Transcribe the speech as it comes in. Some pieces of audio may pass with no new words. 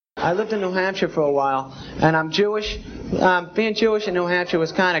I lived in New Hampshire for a while, and I'm Jewish. Being Jewish in New Hampshire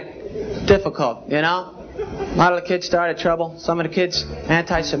was kind of difficult, you know? A lot of the kids started trouble. Some of the kids,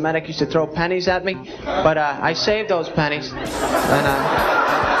 anti-Semitic, used to throw pennies at me, but I saved those pennies, and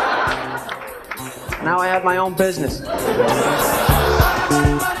now I have my own business.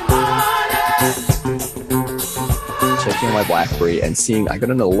 Checking my BlackBerry and seeing I got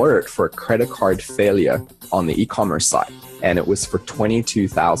an alert for a credit card failure on the e-commerce site, and it was for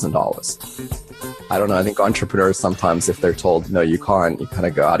 $22,000. I don't know, I think entrepreneurs sometimes, if they're told, no, you can't, you kind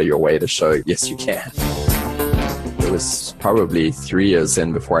of go out of your way to show, yes, you can. It was probably 3 years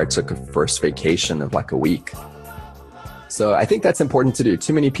in before I took a first vacation of like a week. So I think that's important to do.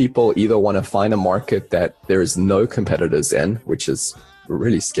 Too many people either want to find a market that there is no competitors in, which is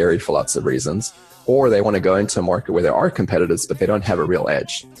really scary for lots of reasons, or they want to go into a market where there are competitors, but they don't have a real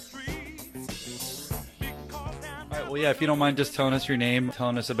edge. All right, well, yeah, if you don't mind just telling us your name,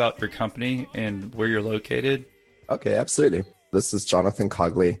 telling us about your company and where you're located. Okay, absolutely. This is Jonathan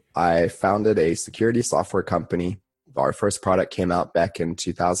Cogley. I founded a security software company. Our first product came out back in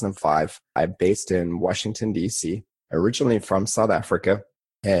 2005. I'm based in Washington, D.C., originally from South Africa,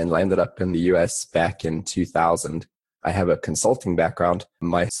 and landed up in the U.S. back in 2000. I have a consulting background.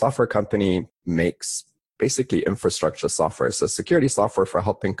 My software company makes basically infrastructure software, so security software for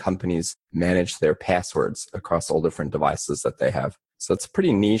helping companies manage their passwords across all different devices that they have. So it's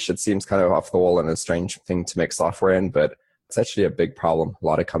pretty niche. It seems kind of off the wall and a strange thing to make software in, but it's actually a big problem. A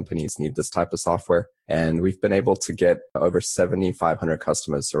lot of companies need this type of software, and we've been able to get over 7,500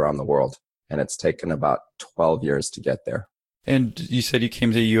 customers around the world, and it's taken about 12 years to get there. And you said you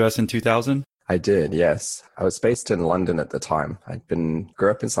came to the U.S. in 2000? I did, yes. I was based in London at the time.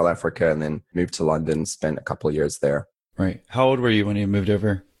 Grew up in South Africa and then moved to London, spent a couple of years there. Right. How old were you when you moved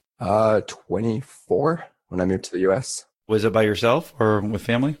over? 24 when I moved to the US. Was it by yourself or with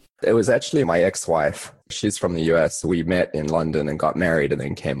family? It was actually my ex-wife. She's from the US. We met in London and got married and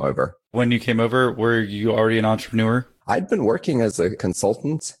then came over. When you came over, were you already an entrepreneur? I'd been working as a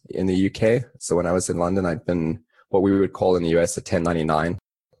consultant in the UK. So when I was in London, I'd been what we would call in the US a 1099.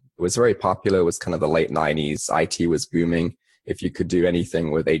 It was very popular. It was kind of the late 90s. IT was booming. If you could do anything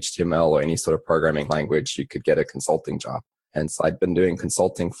with HTML or any sort of programming language, you could get a consulting job. And so I'd been doing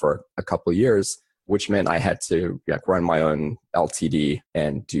consulting for a couple of years, which meant I had to run my own LTD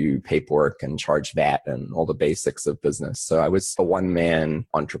and do paperwork and charge VAT and all the basics of business. So I was a one-man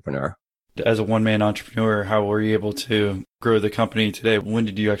entrepreneur. As a one-man entrepreneur, how were you able to grow the company today? When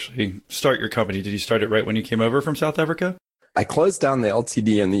did you actually start your company? Did you start it right when you came over from South Africa? I closed down the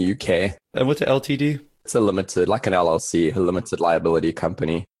LTD in the UK. And what's the LTD? It's a limited, like an LLC, a limited liability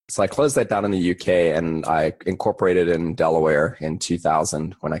company. So I closed that down in the UK and I incorporated in Delaware in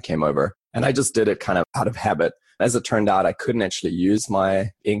 2000 when I came over. And I just did it kind of out of habit. As it turned out, I couldn't actually use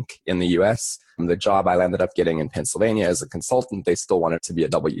my Inc. in the US. The job I ended up getting in Pennsylvania as a consultant, they still wanted to be a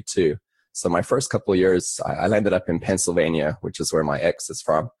W-2. So my first couple of years, I landed up in Pennsylvania, which is where my ex is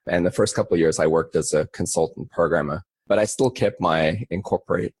from. And the first couple of years, I worked as a consultant programmer. But I still kept my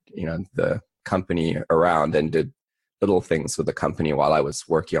the company around and did little things with the company while I was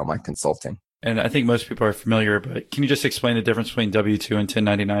working on my consulting. And I think most people are familiar, but can you just explain the difference between W-2 and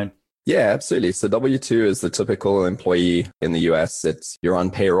 1099? Yeah, absolutely. So W-2 is the typical employee in the US. You're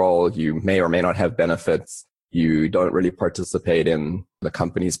on payroll. You may or may not have benefits. You don't really participate in the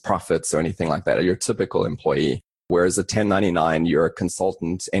company's profits or anything like that. You're a typical employee. Whereas a 1099, you're a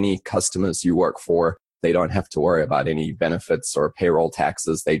consultant. Any customers you work for, they don't have to worry about any benefits or payroll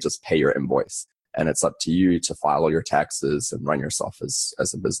taxes. They just pay your invoice. And it's up to you to file all your taxes and run yourself as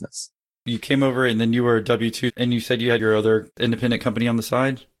a business. You came over and then you were W-2 and you said you had your other independent company on the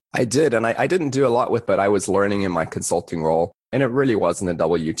side? I did. And I didn't do a lot with it. I was learning in my consulting role. And it really wasn't a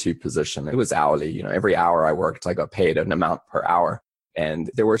W-2 position. It was hourly. Every hour I worked, I got paid an amount per hour. And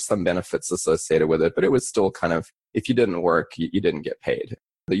there were some benefits associated with it, but it was still kind of, if you didn't work, you didn't get paid.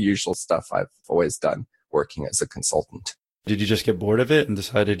 The usual stuff I've always done working as a consultant. Did you just get bored of it and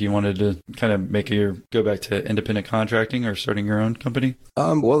decided you wanted to kind of go back to independent contracting or starting your own company?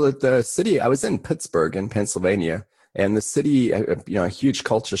 Well, the city, I was in Pittsburgh in Pennsylvania, and the city, a huge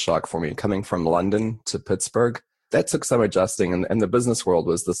culture shock for me coming from London to Pittsburgh. That took some adjusting, and the business world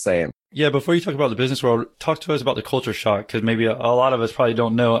was the same. Yeah, before you talk about the business world, talk to us about the culture shock, because maybe a lot of us probably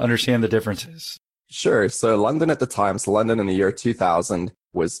don't understand the differences. Sure. So London at the time, London in the year 2000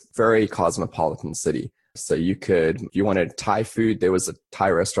 was very cosmopolitan city. So if you wanted Thai food, there was a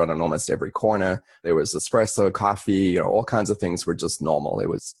Thai restaurant on almost every corner. There was espresso, coffee, all kinds of things were just normal. It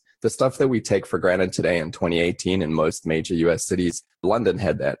was the stuff that we take for granted today in 2018 in most major US cities. London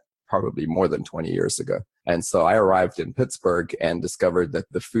had that probably more than 20 years ago. And so I arrived in Pittsburgh and discovered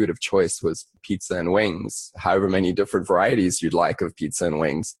that the food of choice was pizza and wings, however many different varieties you'd like of pizza and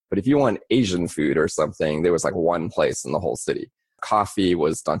wings. But if you want Asian food or something, there was like one place in the whole city. Coffee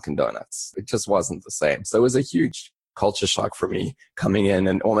was Dunkin' Donuts. It just wasn't the same. So it was a huge culture shock for me coming in,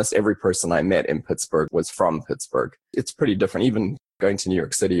 and almost every person I met in Pittsburgh was from Pittsburgh. It's pretty different. Even going to New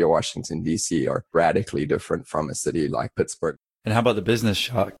York City or Washington, D.C. are radically different from a city like Pittsburgh. And how about the business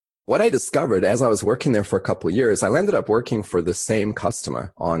shock? What I discovered as I was working there for a couple of years, I ended up working for the same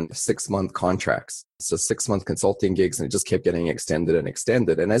customer on 6-month contracts. So 6-month consulting gigs, and it just kept getting extended and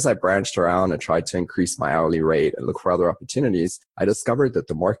extended. And as I branched around and tried to increase my hourly rate and look for other opportunities, I discovered that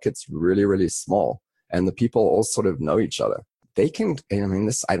the market's really, really small and the people all sort of know each other. They can,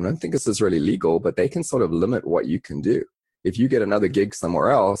 I don't think this is really legal, but they can sort of limit what you can do. If you get another gig somewhere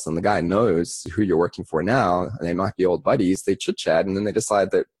else and the guy knows who you're working for now, and they might be old buddies, they chit chat and then they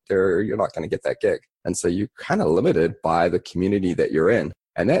decide that you're not going to get that gig. And so you're kind of limited by the community that you're in.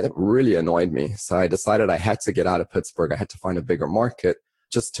 And that really annoyed me. So I decided I had to get out of Pittsburgh. I had to find a bigger market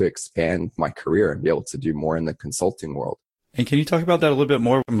just to expand my career and be able to do more in the consulting world. And can you talk about that a little bit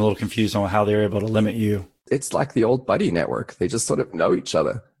more? I'm a little confused on how they're able to limit you. It's like the old buddy network. They just sort of know each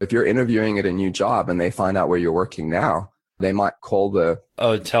other. If you're interviewing at a new job and they find out where you're working now, they might call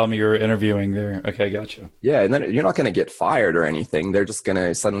tell me you're interviewing there. Okay, gotcha. Yeah, and then you're not going to get fired or anything. They're just going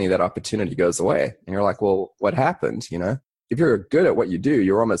to, suddenly that opportunity goes away. And you're like, well, what happened? If you're good at what you do,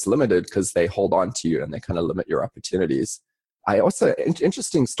 you're almost limited because they hold on to you and they kind of limit your opportunities. I also,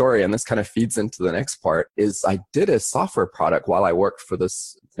 interesting story, and this kind of feeds into the next part, is I did a software product while I worked for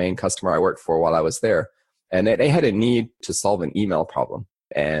this main customer I worked for while I was there. And they had a need to solve an email problem.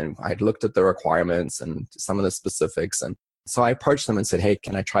 And I'd looked at the requirements and some of the specifics. And so I approached them and said, hey,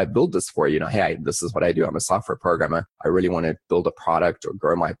 can I try build this for you? Hey, this is what I do. I'm a software programmer. I really want to build a product or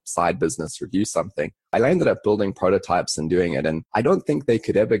grow my side business or do something. I ended up building prototypes and doing it. And I don't think they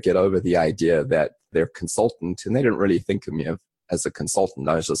could ever get over the idea that they're consultant. And they didn't really think of me as a consultant.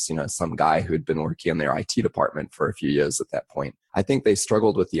 I was just, some guy who'd been working in their IT department for a few years at that point. I think they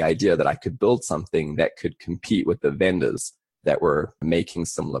struggled with the idea that I could build something that could compete with the vendors that were making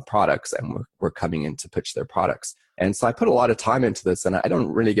similar products and were coming in to pitch their products. And so I put a lot of time into this, and I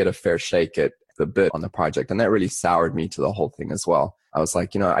don't really get a fair shake at the bit on the project. And that really soured me to the whole thing as well. I was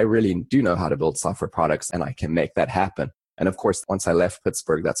like, I really do know how to build software products and I can make that happen. And of course, once I left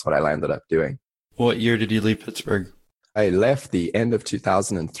Pittsburgh, that's what I ended up doing. What year did you leave Pittsburgh? I left the end of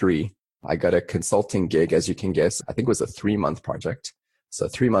 2003. I got a consulting gig, as you can guess. I think it was a 3-month project. So a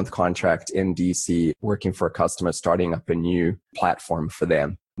 3-month contract in DC, working for a customer, starting up a new platform for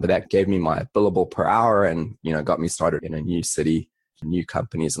them. But that gave me my billable per hour and, got me started in a new city, new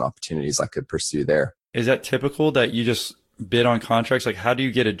companies and opportunities I could pursue there. Is that typical that you just bid on contracts? Like, how do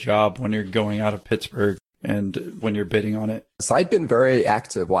you get a job when you're going out of Pittsburgh and when you're bidding on it? So I'd been very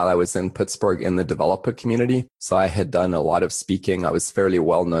active while I was in Pittsburgh in the developer community. So I had done a lot of speaking. I was fairly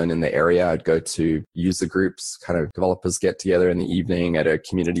well known in the area. I'd go to user groups, kind of developers get together in the evening at a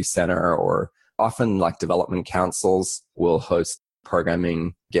community center, or often like development councils will host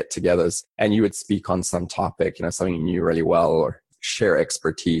programming get-togethers, and you would speak on some topic, something you knew really well, or share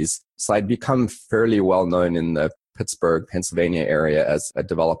expertise. So I'd become fairly well known in the Pittsburgh, Pennsylvania area as a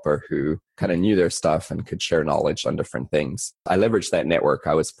developer who kind of knew their stuff and could share knowledge on different things. I leveraged that network.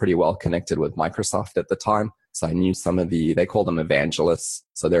 I was pretty well connected with Microsoft at the time. So I knew some of they call them evangelists.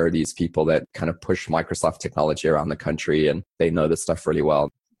 So there are these people that kind of push Microsoft technology around the country and they know this stuff really well.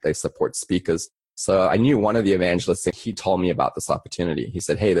 They support speakers. So I knew one of the evangelists, and he told me about this opportunity. He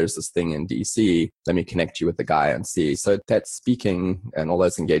said, hey, there's this thing in DC. Let me connect you with the guy and see. So that speaking and all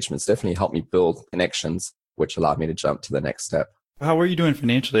those engagements definitely helped me build connections, which allowed me to jump to the next step. How were you doing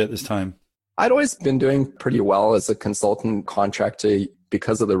financially at this time? I'd always been doing pretty well as a consultant contractor.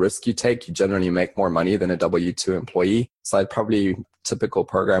 Because of the risk you take, you generally make more money than a W-2 employee. So typical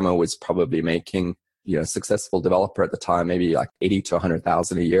programmer was probably making, successful developer at the time, maybe like 80 to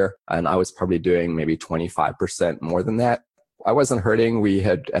 100,000 a year. And I was probably doing maybe 25% more than that. I wasn't hurting.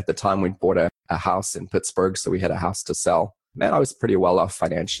 At the time, we'd bought a house in Pittsburgh. So we had a house to sell. Man, I was pretty well off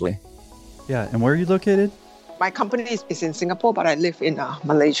financially. Yeah. And where are you located? My company is in Singapore, but I live in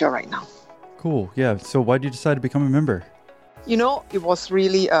Malaysia right now. Cool. Yeah. So why did you decide to become a member? It was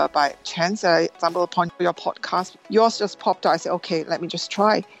really by chance that I stumbled upon your podcast. Yours just popped out. I said, okay, let me just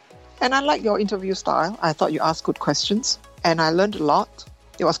try. And I like your interview style. I thought you asked good questions and I learned a lot.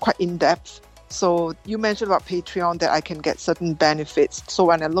 It was quite in-depth. So you mentioned about Patreon that I can get certain benefits. So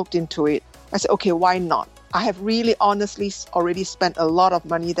when I looked into it, I said, okay, why not? I have really honestly already spent a lot of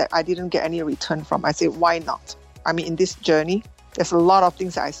money that I didn't get any return from. I said, why not? In this journey, There's a lot of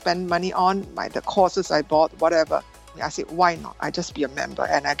things that I spend money on, the courses I bought, whatever. I said, why not? I just be a member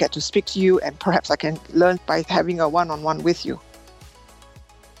and I get to speak to you, and perhaps I can learn by having a one-on-one with you.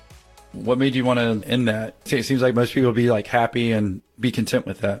 What made you want to end that? It seems like most people would be like happy and be content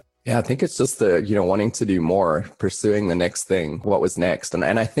with that. Yeah, I think it's just the, wanting to do more, pursuing the next thing, what was next. And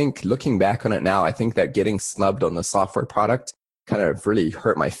I think looking back on it now, I think that getting snubbed on the software product kind of really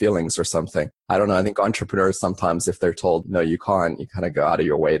hurt my feelings or something. I don't know. I think entrepreneurs sometimes, if they're told, no, you can't, you kind of go out of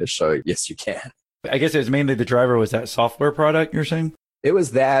your way to show, yes, you can. I guess it was mainly the driver was that software product you're saying? It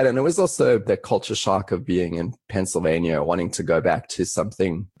was that. And it was also the culture shock of being in Pennsylvania, wanting to go back to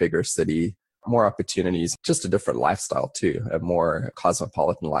something bigger city, more opportunities, just a different lifestyle too, a more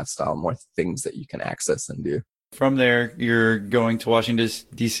cosmopolitan lifestyle, more things that you can access and do. From there, you're going to Washington,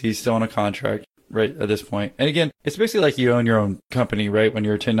 D.C., still on a contract right at this point. And again, it's basically like you own your own company, right? When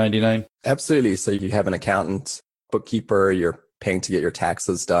you're 1099? Absolutely. So you have an accountant, bookkeeper, you're paying to get your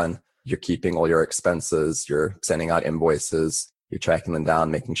taxes done. You're keeping all your expenses. You're sending out invoices. You're tracking them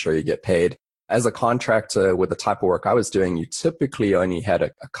down, making sure you get paid. As a contractor with the type of work I was doing, you typically only had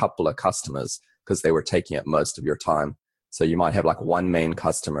a couple of customers because they were taking up most of your time. So you might have like one main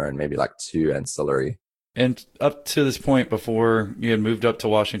customer and maybe like two ancillary. And up to this point, before you had moved up to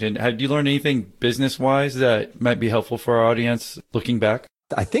Washington, had you learned anything business-wise that might be helpful for our audience looking back?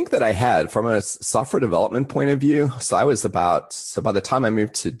 I think that I had from a software development point of view. So by the time I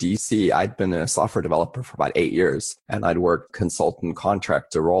moved to DC, I'd been a software developer for about 8 years, and I'd worked consultant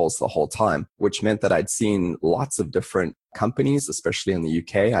contractor roles the whole time, which meant that I'd seen lots of different companies, especially in the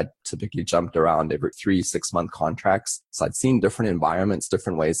UK. I'd typically jumped around every 3-6 month contracts. So I'd seen different environments,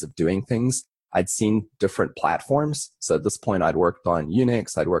 different ways of doing things. I'd seen different platforms. So at this point, I'd worked on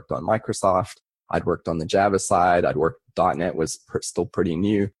Unix, I'd worked on Microsoft, I'd worked on the Java side, .NET was still pretty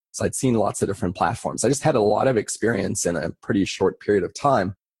new. So I'd seen lots of different platforms. I just had a lot of experience in a pretty short period of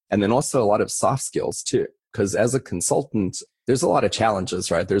time. And then also a lot of soft skills too. Because as a consultant, there's a lot of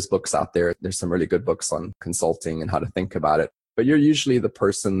challenges, right? There's books out there. There's some really good books on consulting and how to think about it. But you're usually the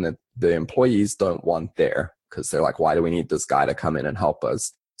person that the employees don't want there because they're like, why do we need this guy to come in and help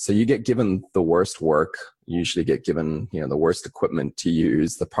us? So you get given the worst work, you usually get given, the worst equipment to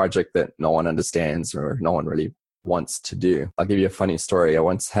use, the project that no one understands or no one really wants to do. I'll give you a funny story. I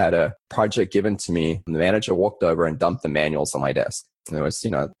once had a project given to me, and the manager walked over and dumped the manuals on my desk. And there was,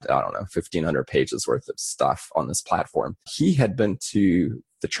 1,500 pages worth of stuff on this platform. He had been to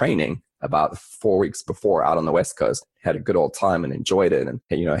the training about 4 weeks before out on the West Coast, had a good old time and enjoyed it, and,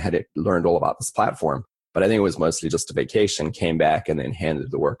 had learned all about this platform. But I think it was mostly just a vacation, came back and then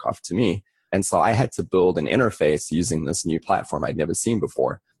handed the work off to me. And so I had to build an interface using this new platform I'd never seen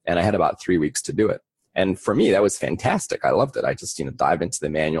before. And I had about 3 weeks to do it. And for me, that was fantastic. I loved it. I just, dived into the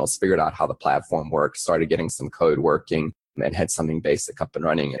manuals, figured out how the platform worked, started getting some code working, and had something basic up and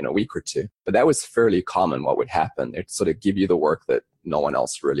running in a week or two. But that was fairly common what would happen. They'd sort of give you the work that no one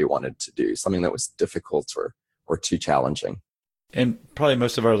else really wanted to do, something that was difficult or too challenging. And probably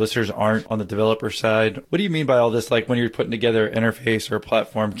most of our listeners aren't on the developer side. What do you mean by all this? Like when you're putting together an interface or a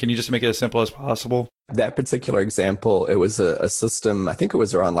platform, can you just make it as simple as possible? That particular example, it was a system, I think it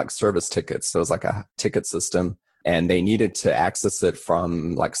was around like service tickets. So it was like a ticket system, and they needed to access it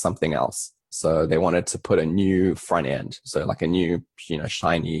from like something else. So they wanted to put a new front end. So like a new,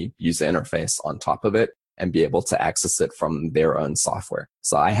 shiny user interface on top of it and be able to access it from their own software.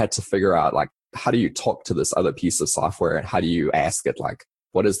 So I had to figure out like, how do you talk to this other piece of software, and how do you ask it like,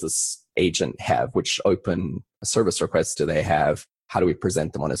 what does this agent have? Which open service requests do they have? How do we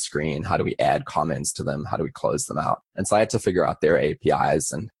present them on a screen? How do we add comments to them? How do we close them out? And so I had to figure out their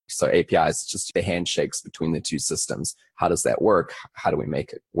APIs. And so APIs, just the handshakes between the two systems. How does that work? How do we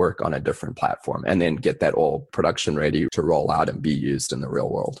make it work on a different platform? And then get that all production ready to roll out and be used in the real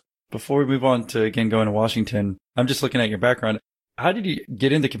world. Before we move on to, again, going to Washington, I'm just looking at your background. How did you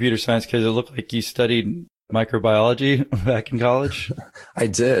get into computer science? Because it looked like you studied microbiology back in college. I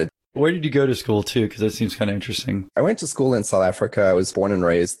did. Where did you go to school too? Because that seems kind of interesting. I went to school in South Africa. I was born and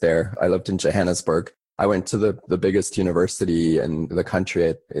raised there. I lived in Johannesburg. I went to the biggest university in the country.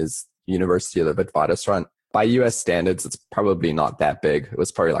 It is University of the Witwatersrand. By US standards, it's probably not that big. It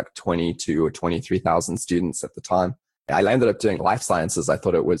was probably like 22 or 23,000 students at the time. I ended up doing life sciences. I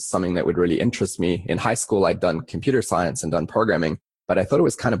thought it was something that would really interest me. In high school, I'd done computer science and done programming, but I thought it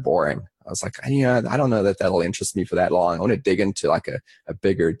was kind of boring. I was like, I don't know that that'll interest me for that long. I want to dig into like a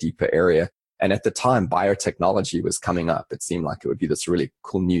bigger, deeper area. And at the time, biotechnology was coming up. It seemed like it would be this really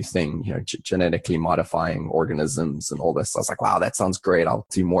cool new thing, genetically modifying organisms and all this. I was like, wow, that sounds great. I'll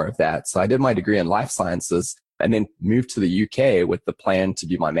do more of that. So I did my degree in life sciences and then moved to the UK with the plan to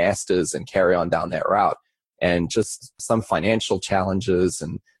do my master's and carry on down that route. And just some financial challenges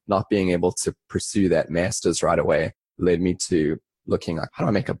and not being able to pursue that master's right away led me to looking like, how do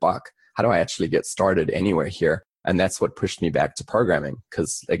I make a buck? How do I actually get started anywhere here? And that's what pushed me back to programming.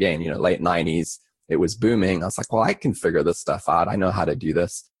 Because again, late 90s, it was booming. I was like, well, I can figure this stuff out. I know how to do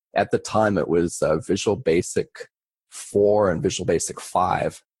this. At the time, it was Visual Basic 4 and Visual Basic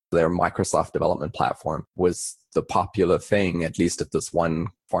 5. Their Microsoft development platform was the popular thing, at least at this one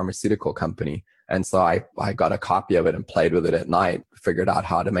pharmaceutical company. And so I got a copy of it and played with it at night, figured out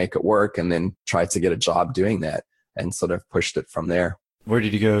how to make it work, and then tried to get a job doing that and sort of pushed it from there. Where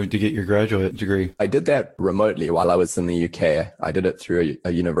did you go to get your graduate degree? I did that remotely while I was in the UK. I did it through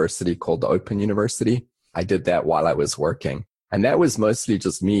a university called the Open University. I did that while I was working. And that was mostly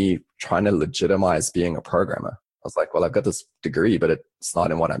just me trying to legitimize being a programmer. I was like, well, I've got this degree, but it's not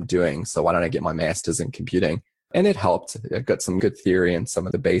in what I'm doing. So why don't I get my master's in computing? And it helped. I got some good theory and some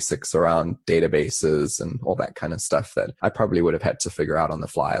of the basics around databases and all that kind of stuff that I probably would have had to figure out on the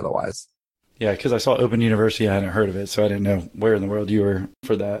fly otherwise. Yeah, because I saw Open University. I hadn't heard of it, so I didn't know where in the world you were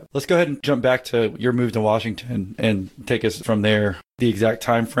for that. Let's go ahead and jump back to your move to Washington and take us from there, the exact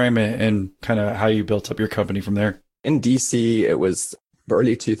time frame and kind of how you built up your company from there. In DC, it was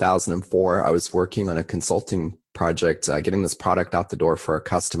early 2004. I was working on a consulting project, getting this product out the door for a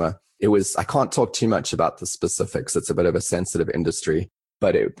customer. I can't talk too much about the specifics. It's a bit of a sensitive industry,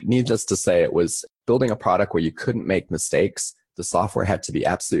 but needless to say, it was building a product where you couldn't make mistakes. The software had to be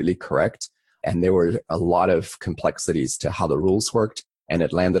absolutely correct. And there were a lot of complexities to how the rules worked. And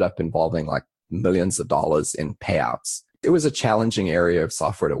it landed up involving like millions of dollars in payouts. It was a challenging area of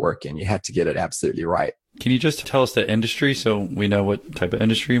software to work in. You had to get it absolutely right. Can you just tell us the industry so we know what type of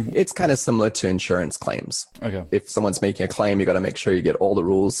industry? It's kind of similar to insurance claims. Okay. If someone's making a claim, you got to make sure you get all the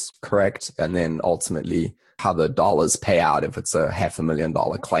rules correct. And then ultimately how the dollars pay out. If it's a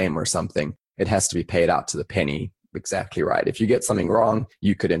 $500,000 claim or something, it has to be paid out to the penny exactly right. If you get something wrong,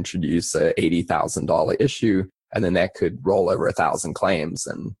 you could introduce a $80,000 issue. And then that could roll over 1,000 claims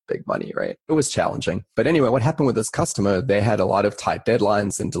and big money, right? It was challenging. But anyway, what happened with this customer, they had a lot of tight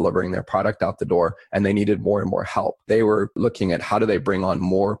deadlines in delivering their product out the door, and they needed more and more help. They were looking at how do they bring on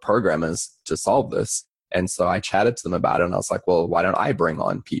more programmers to solve this. And so I chatted to them about it, and I was like, well, why don't I bring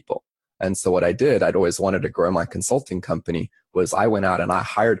on people? And so what I did, I'd always wanted to grow my consulting company, was I went out and I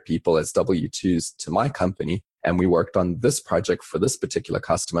hired people as W-2s to my company. And we worked on this project for this particular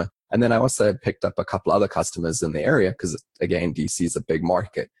customer. And then I also picked up a couple other customers in the area because, again, DC is a big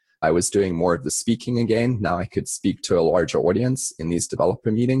market. I was doing more of the speaking again. Now I could speak to a larger audience in these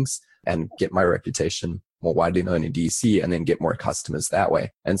developer meetings and get my reputation more widely known in DC and then get more customers that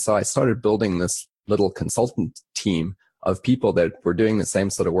way. And so I started building this little consultant team of people that were doing the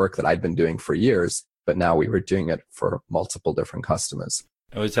same sort of work that I'd been doing for years, but now we were doing it for multiple different customers.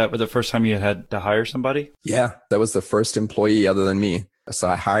 Was that the first time you had to hire somebody? Yeah, that was the first employee other than me. So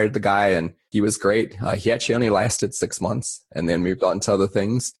I hired the guy and he was great. He actually only lasted 6 months and then moved on to other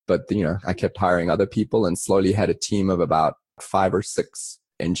things. But, I kept hiring other people and slowly had a team of about 5 or 6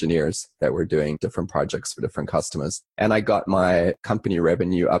 engineers that were doing different projects for different customers. And I got my company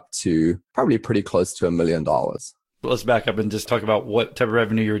revenue up to probably pretty close to $1 million. Let's back up and just talk about what type of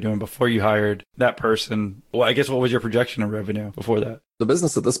revenue you were doing before you hired that person. Well, I guess what was your projection of revenue before that? The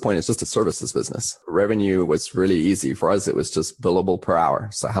business at this point is just a services business. Revenue was really easy. For us, it was just billable per hour.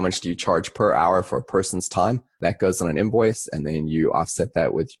 So how much do you charge per hour for a person's time? That goes on an invoice, and then you offset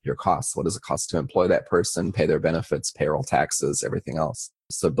that with your costs. What does it cost to employ that person, pay their benefits, payroll taxes, everything else?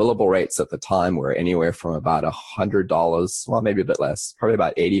 So billable rates at the time were anywhere from about $100, well, maybe a bit less, probably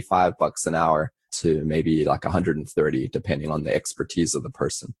about $85 an hour to maybe like 130, depending on the expertise of the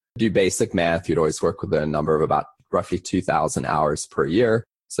person. Do basic math, you'd always work with a number of about roughly 2,000 hours per year.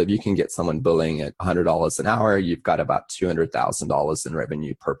 So if you can get someone billing at $100 an hour, you've got about $200,000 in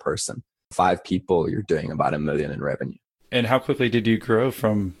revenue per person. 5 people, you're doing about $1 million in revenue. And how quickly did you grow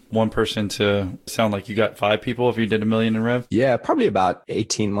from one person to sound like you got 5 people if you did $1 million in rev? Yeah, probably about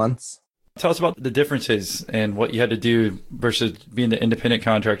 18 months. Tell us about the differences and what you had to do versus being the independent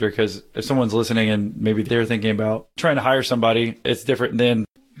contractor. Because if someone's listening and maybe they're thinking about trying to hire somebody, it's different than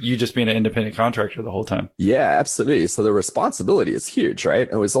you just being an independent contractor the whole time. Yeah, absolutely. So the responsibility is huge, right?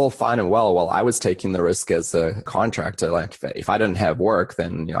 It was all fine and well while I was taking the risk as a contractor. Like if I didn't have work,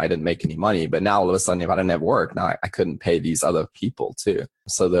 then I didn't make any money. But now all of a sudden, if I didn't have work, now I couldn't pay these other people too.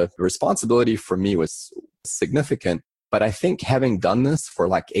 So the responsibility for me was significant. But I think having done this for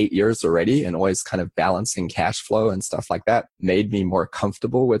like 8 years already and always kind of balancing cash flow and stuff like that made me more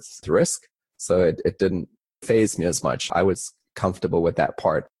comfortable with the risk. So it didn't faze me as much. I was comfortable with that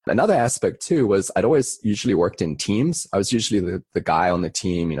part. Another aspect too was I'd always usually worked in teams. I was usually the guy on the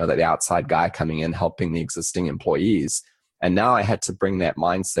team, the outside guy coming in, helping the existing employees. And now I had to bring that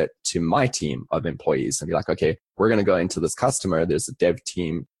mindset to my team of employees and be like, okay, we're going to go into this customer. There's a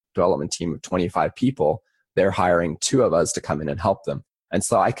development team of 25 people. They're hiring 2 of us to come in and help them. And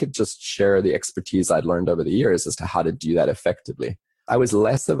so I could just share the expertise I'd learned over the years as to how to do that effectively. I was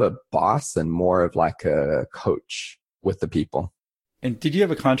less of a boss and more of like a coach with the people. And did you have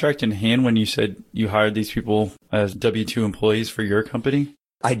a contract in hand when you said you hired these people as W-2 employees for your company?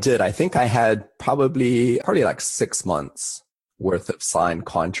 I did. I think I had probably like 6 months worth of signed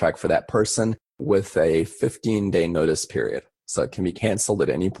contract for that person with a 15-day notice period. So it can be canceled at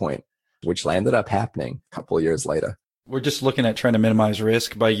any point, which landed up happening a couple of years later. We're just looking at trying to minimize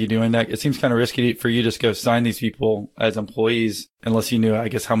risk by you doing that. It seems kind of risky for you to just go sign these people as employees unless you knew, I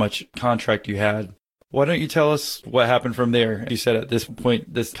guess, how much contract you had. Why don't you tell us what happened from there? You said at this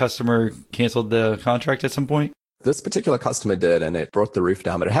point, this customer canceled the contract at some point? This particular customer did, and it brought the roof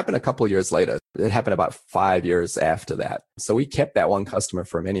down, but it happened a couple of years later. It happened about 5 years after that. So we kept that one customer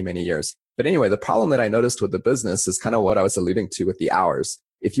for many, many years. But anyway, the problem that I noticed with the business is kind of what I was alluding to with the hours.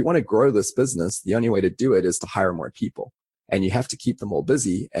 If you want to grow this business, the only way to do it is to hire more people. And you have to keep them all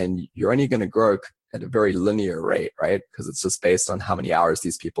busy, and you're only going to grow at a very linear rate, right? Because it's just based on how many hours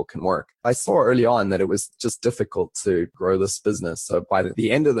these people can work. I saw early on that it was just difficult to grow this business. So by the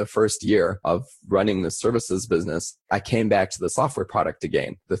end of the first year of running the services business, I came back to the software product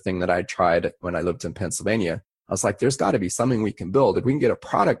again, the thing that I tried when I lived in Pennsylvania. I was like, there's got to be something we can build. If we can get a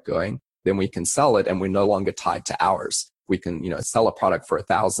product going, then we can sell it, and we're no longer tied to hours. We can, sell a product for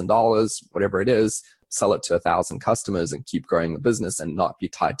 $1,000, whatever it is, sell it to 1,000 customers and keep growing the business and not be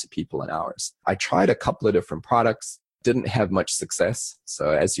tied to people and hours. I tried a couple of different products, didn't have much success.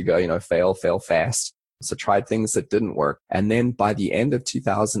 So as you go, fail fast. So tried things that didn't work. And then by the end of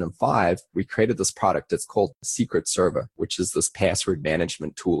 2005, we created this product. It's called Secret Server, which is this password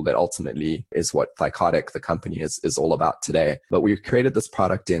management tool that ultimately is what Thycotic, the company, is all about today. But we created this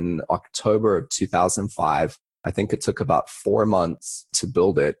product in October of 2005. I think it took about 4 months to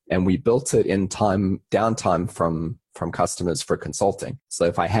build it, and we built it in downtime from customers for consulting. So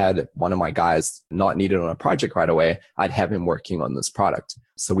if I had one of my guys not needed on a project right away, I'd have him working on this product.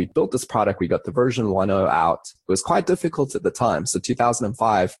 So we built this product. We got the version 1.0 out. It was quite difficult at the time. So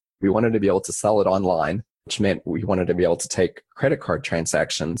 2005, we wanted to be able to sell it online, which meant we wanted to be able to take credit card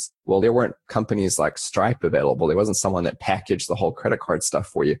transactions. Well, there weren't companies like Stripe available. There wasn't someone that packaged the whole credit card stuff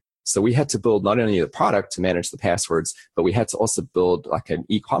for you. So we had to build not only the product to manage the passwords, but we had to also build like an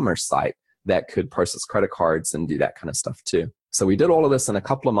e-commerce site that could process credit cards and do that kind of stuff too. So we did all of this in a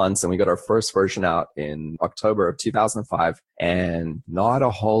couple of months, and we got our first version out in October of 2005, and not a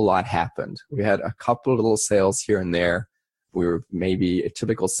whole lot happened. We had a couple of little sales here and there. We were maybe a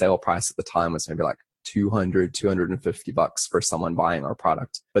typical sale price at the time was maybe like $250 for someone buying our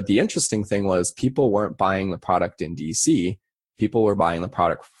product. But the interesting thing was people weren't buying the product in DC. People were buying the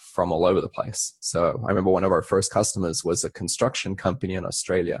product from all over the place. So I remember one of our first customers was a construction company in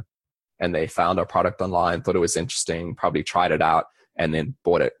Australia, and they found our product online, thought it was interesting, probably tried it out, and then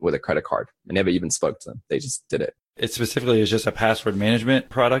bought it with a credit card. I never even spoke to them. They just did it. It specifically is just a password management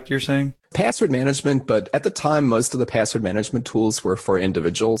product, you're saying? Password management, but at the time, most of the password management tools were for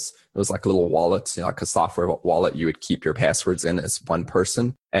individuals. It was like a little wallet, like a software wallet you would keep your passwords in as one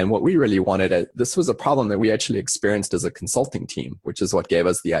person. And what we really wanted, this was a problem that we actually experienced as a consulting team, which is what gave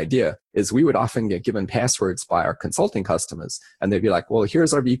us the idea, is we would often get given passwords by our consulting customers. And they'd be like, well,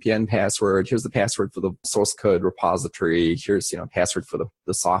 here's our VPN password. Here's the password for the source code repository. Here's, password for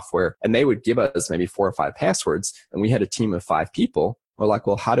the software. And they would give us maybe 4 or 5 passwords. And we had a team of 5 people. We're like,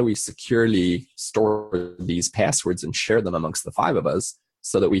 well, how do we securely store these passwords and share them amongst the 5 of us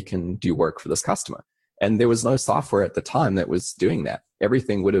so that we can do work for this customer? And there was no software at the time that was doing that.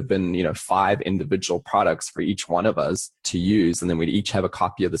 Everything would have been, 5 individual products for each one of us to use. And then we'd each have a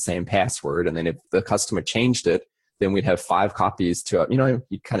copy of the same password. And then if the customer changed it, then we'd have 5 copies to,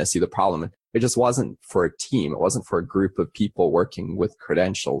 you'd kind of see the problem. It just wasn't for a team. It wasn't for a group of people working with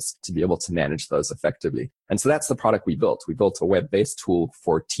credentials to be able to manage those effectively. And so that's the product we built. We built a web-based tool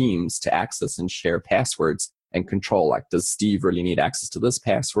for teams to access and share passwords and control. Like, does Steve really need access to this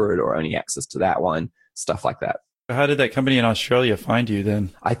password or only access to that one? Stuff like that. How did that company in Australia find you then?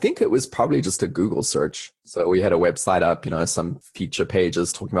 I think it was probably just a Google search. So we had a website up, some feature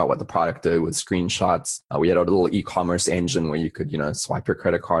pages talking about what the product did with screenshots. We had a little e-commerce engine where you could, swipe your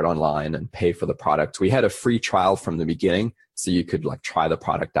credit card online and pay for the product. We had a free trial from the beginning. So you could try the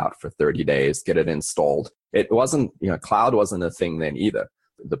product out for 30 days, get it installed. It wasn't, cloud wasn't a thing then either.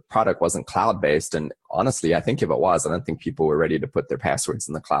 the product wasn't cloud-based. And honestly, I think if it was, I don't think people were ready to put their passwords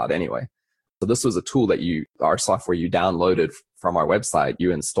in the cloud anyway. So this was a tool that our software you downloaded from our website,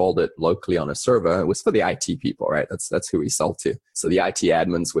 you installed it locally on a server. It was for the IT people, right? That's who we sell to. So the IT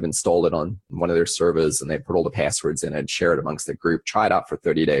admins would install it on one of their servers and they put all the passwords in it, share it amongst their group, try it out for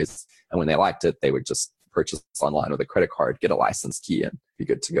 30 days. And when they liked it, they would just purchase online with a credit card, get a license key and be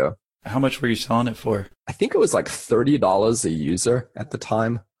good to go. How much were you selling it for? I think it was like $30 a user at the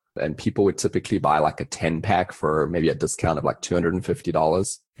time. And people would typically buy like a 10 pack for maybe a discount of like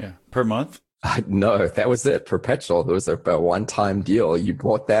 $250. Yeah. Per month? No, that was it. Perpetual. It was a one-time deal. You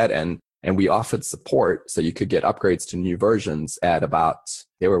bought that and we offered support so you could get upgrades to new versions at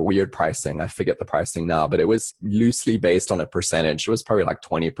they were weird pricing. I forget the pricing now, but it was loosely based on a percentage. It was probably like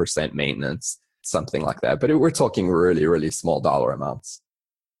 20% maintenance, something like that. But we're talking really, really small dollar amounts.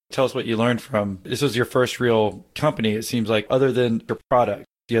 Tell us what you learned from, this was your first real company. It seems like other than your product,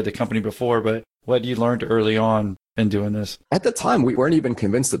 you had the company before, but what you learned early on in doing this? At the time, we weren't even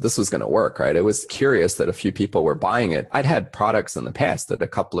convinced that this was going to work, right? It was curious that a few people were buying it. I'd had products in the past that a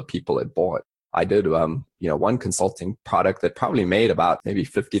couple of people had bought. I did, one consulting product that probably made about maybe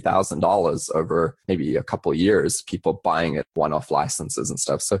 $50,000 over maybe a couple of years, people buying it, one-off licenses and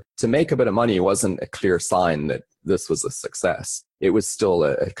stuff. So to make a bit of money wasn't a clear sign that this was a success. It was still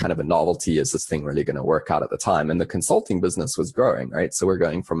a kind of a novelty. Is this thing really going to work out at the time? And the consulting business was growing, right? So we're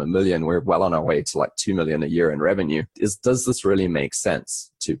going from $1 million, we're well on our way to like $2 million a year in revenue. Does this really make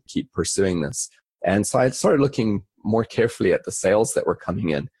sense to keep pursuing this? And so I started looking more carefully at the sales that were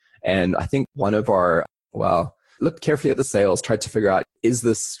coming in. And I think looked carefully at the sales, tried to figure out, is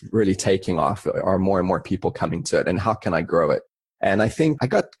this really taking off? Are more and more people coming to it? And how can I grow it? And I think I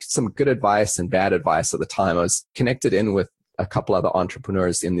got some good advice and bad advice at the time. I was connected in with a couple other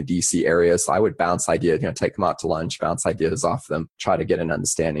entrepreneurs in the DC area. So I would bounce ideas, take them out to lunch, bounce ideas off them, try to get an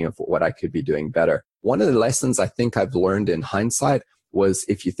understanding of what I could be doing better. One of the lessons I think I've learned in hindsight was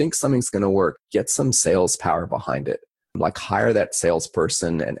if you think something's going to work, get some sales power behind it. Like hire that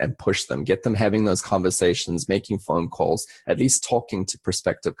salesperson and push them, get them having those conversations, making phone calls, at least talking to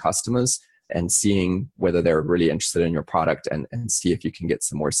prospective customers and seeing whether they're really interested in your product and see if you can get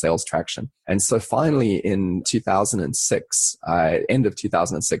some more sales traction. And so finally in 2006, end of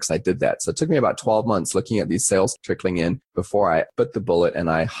 2006, I did that. So it took me about 12 months looking at these sales trickling in before I bit the bullet and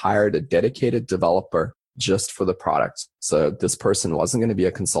I hired a dedicated developer just for the product. So this person wasn't going to be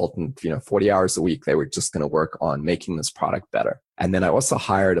a consultant, 40 hours a week. They were just going to work on making this product better. And then I also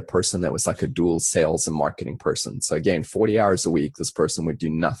hired a person that was like a dual sales and marketing person. So again, 40 hours a week, this person would do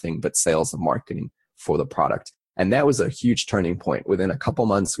nothing but sales and marketing for the product. And that was a huge turning point. Within a couple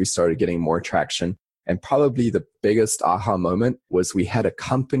months, we started getting more traction. And probably the biggest aha moment was we had a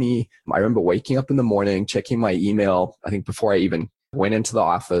company. I remember waking up in the morning, checking my email. I think before I even went into the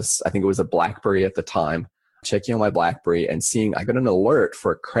office, I think it was a BlackBerry at the time, checking on my BlackBerry and seeing I got an alert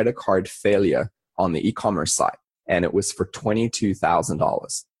for a credit card failure on the e-commerce site. And it was for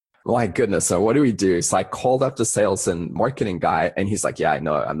 $22,000. My goodness. So what do we do? So I called up the sales and marketing guy and he's like, yeah, I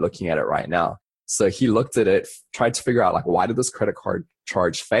know. I'm looking at it right now. So he looked at it, tried to figure out why did this credit card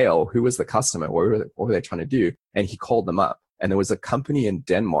charge fail? Who was the customer? What were they trying to do? And he called them up. And there was a company in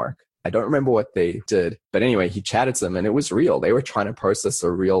Denmark. I don't remember what they did, but anyway, he chatted to them and it was real. They were trying to process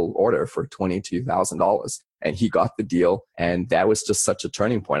a real order for $22,000 and he got the deal. And that was just such a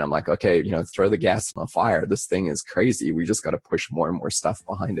turning point. I'm like, okay, throw the gas on the fire. This thing is crazy. We just got to push more and more stuff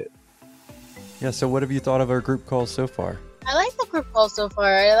behind it. Yeah. So what have you thought of our group calls so far? I like the group call so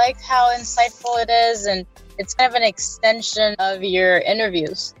far. I like how insightful it is. And it's kind of an extension of your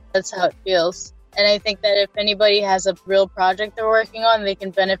interviews. That's how it feels. And I think that if anybody has a real project they're working on, they can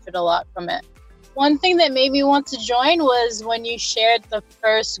benefit a lot from it. One thing that made me want to join was when you shared the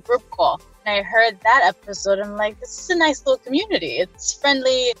first group call. And I heard that episode. I'm like, this is a nice little community. It's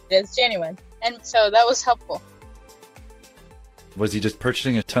friendly. It's genuine. And so that was helpful. Was he just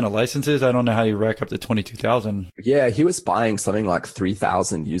purchasing a ton of licenses? I don't know how you rack up to 22,000. Yeah, he was buying something like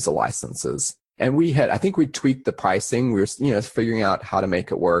 3,000 user licenses. And I think we tweaked the pricing. We were, figuring out how to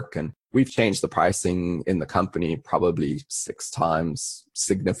make it work. And we've changed the pricing in the company probably 6 times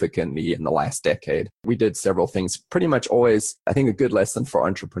significantly in the last decade. We did several things. Pretty much always, I think a good lesson for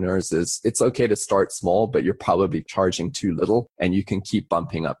entrepreneurs is it's okay to start small, but you're probably charging too little and you can keep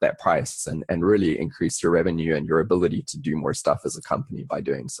bumping up that price and really increase your revenue and your ability to do more stuff as a company by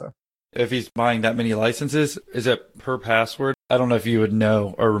doing so. If he's buying that many licenses, is it per password? I don't know if you would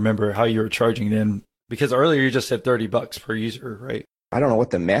know or remember how you were charging them because earlier you just said $30 per user, right? I don't know what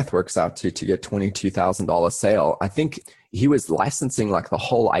the math works out to get $22,000 sale. I think he was licensing the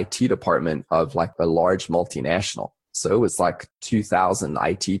whole IT department of a large multinational. So it was like 2,000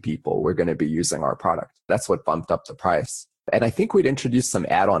 IT people were going to be using our product. That's what bumped up the price. And I think we'd introduced some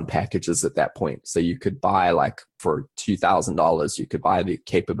add-on packages at that point. So you could buy like for $2,000, you could buy the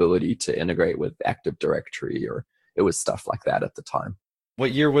capability to integrate with Active Directory, or it was stuff like that at the time.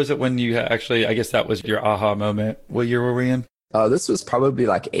 What year was it when you actually, I guess that was your aha moment. What year were we in? This was probably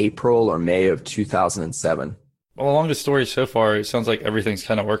like April or May of 2007. Well, along the story so far, it sounds like everything's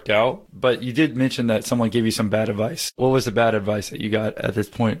kind of worked out, but you did mention that someone gave you some bad advice. What was the bad advice that you got at this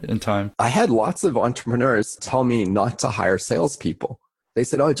point in time? I had lots of entrepreneurs tell me not to hire salespeople. They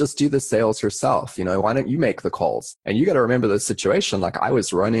said, oh, just do the sales yourself. Why don't you make the calls? And you got to remember the situation. Like I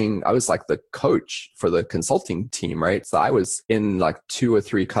was like the coach for the consulting team, right? So I was in like 2 or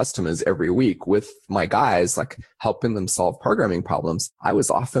 3 customers every week with my guys, like helping them solve programming problems. I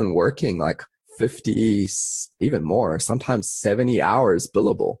was often working like 50, even more, sometimes 70 hours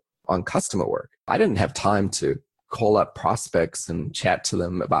billable on customer work. I didn't have time to call up prospects and chat to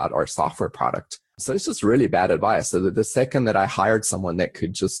them about our software product. So it's just really bad advice. So the second that I hired someone that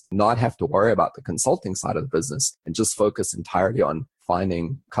could just not have to worry about the consulting side of the business and just focus entirely on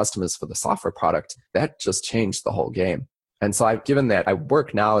finding customers for the software product, that just changed the whole game. And so given that I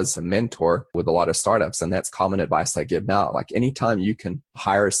work now as a mentor with a lot of startups, and that's common advice I give now. Like anytime you can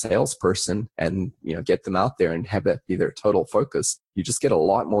hire a salesperson and get them out there and have that be their total focus, you just get a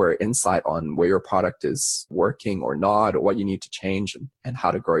lot more insight on where your product is working or not, or what you need to change and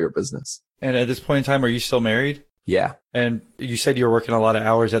how to grow your business. And at this point in time, are you still married? Yeah. And you said you were working a lot of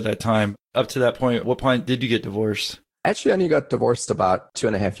hours at that time. Up to that point, what point did you get divorced? Actually, I only got divorced about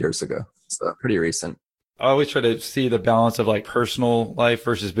 2.5 years ago. So pretty recent. I always try to see the balance of like personal life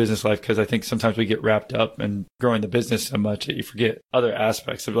versus business life, because I think sometimes we get wrapped up in growing the business so much that you forget other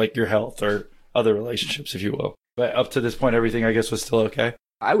aspects of like your health or other relationships, if you will. But up to this point, everything I guess was still okay.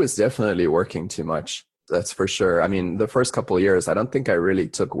 I was definitely working too much. That's for sure. I mean, the first couple of years, I don't think I really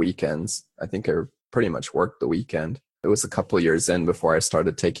took weekends. I think I pretty much worked the weekend. It was a couple of years in before I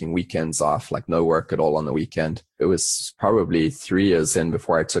started taking weekends off, like no work at all on the weekend. It was probably 3 years in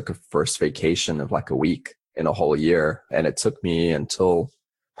before I took a first vacation of like a week in a whole year. And it took me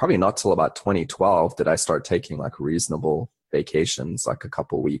probably not till about 2012 did I start taking like reasonable vacations, like a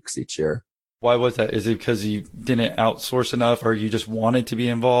couple of weeks each year. Why was that? Is it because you didn't outsource enough, or you just wanted to be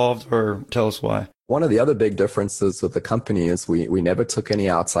involved, or tell us why? One of the other big differences with the company is we never took any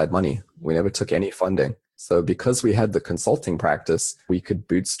outside money. We never took any funding. So because we had the consulting practice, we could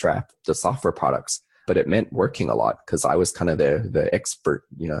bootstrap the software products, but it meant working a lot because I was kind of the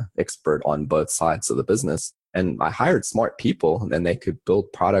expert on both sides of the business. And I hired smart people and they could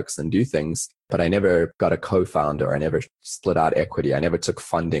build products and do things, but I never got a co-founder. I never split out equity. I never took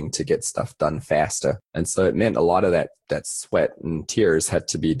funding to get stuff done faster. And so it meant a lot of that sweat and tears had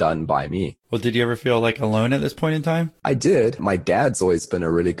to be done by me. Well, did you ever feel like alone at this point in time? I did. My dad's always been a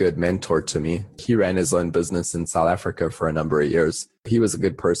really good mentor to me. He ran his own business in South Africa for a number of years. He was a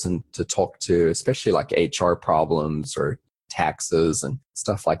good person to talk to, especially like HR problems or taxes and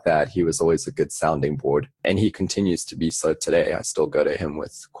stuff like that. He was always a good sounding board, and he continues to be so today. I still go to him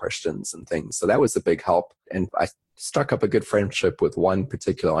with questions and things. So that was a big help. And I struck up a good friendship with one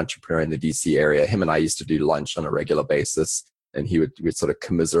particular entrepreneur in the DC area. Him and I used to do lunch on a regular basis, and we would sort of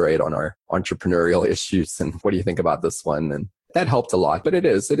commiserate on our entrepreneurial issues and what do you think about this one? And that helped a lot. But it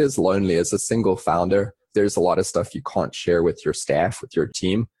is lonely as a single founder. There's a lot of stuff you can't share with your staff, with your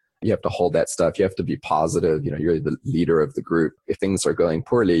team. You have to hold that stuff. You have to be positive. You're the leader of the group. If things are going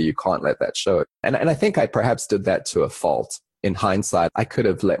poorly, you can't let that show. And I think I perhaps did that to a fault. In hindsight, I could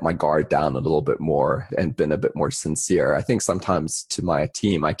have let my guard down a little bit more and been a bit more sincere. I think sometimes to my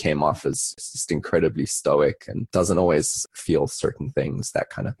team, I came off as just incredibly stoic and doesn't always feel certain things,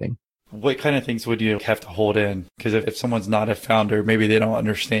 that kind of thing. What kind of things would you have to hold in? Because if someone's not a founder, maybe they don't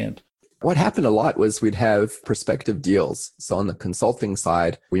understand. What happened a lot was we'd have prospective deals. So on the consulting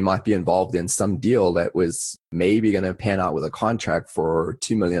side, we might be involved in some deal that was maybe going to pan out with a contract for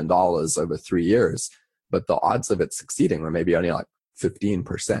 $2 million over 3 years. But the odds of it succeeding were maybe only like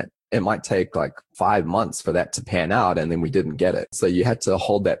 15%. It might take like 5 months for that to pan out, and then we didn't get it. So you had to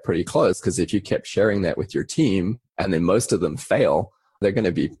hold that pretty close, because if you kept sharing that with your team and then most of them fail, they're going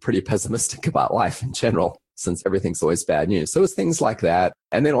to be pretty pessimistic about life in general, since everything's always bad news. So it's things like that.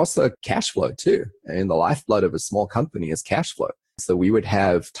 And then also cash flow too. And the lifeblood of a small company is cash flow. So we would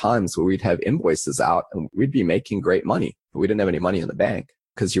have times where we'd have invoices out and we'd be making great money, but we didn't have any money in the bank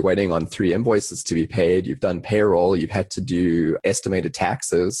because you're waiting on 3 invoices to be paid. You've done payroll. You've had to do estimated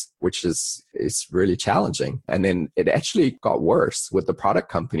taxes, which is really challenging. And then it actually got worse with the product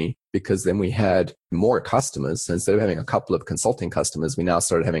company. because then we had more customers. So instead of having a couple of consulting customers, we now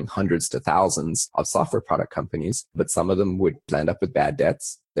started having hundreds to thousands of software product companies, but some of them would land up with bad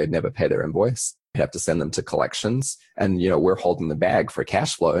debts. They'd never pay their invoice. You'd have to send them to collections. And, we're holding the bag for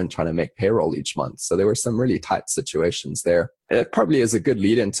cash flow and trying to make payroll each month. So there were some really tight situations there. And it probably is a good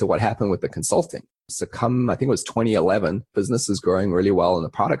lead into what happened with the consulting. So I think it was 2011, business is growing really well on the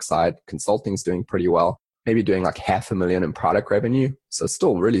product side. Consulting's doing pretty well. Maybe doing like $500,000 in product revenue. So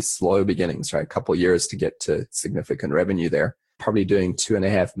still really slow beginnings, right? A couple of years to get to significant revenue there. Probably doing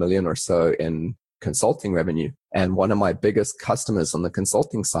 2.5 million or so in consulting revenue. And one of my biggest customers on the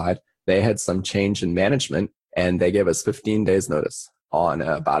consulting side, they had some change in management and they gave us 15 days notice on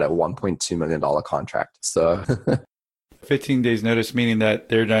about a $1.2 million contract. So 15 days notice, meaning that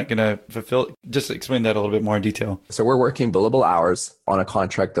they're not going to fulfill. Just explain that a little bit more in detail. So we're working billable hours on a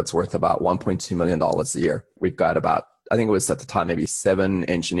contract that's worth about $1.2 million a year. We've got about, I think it was at the time, maybe 7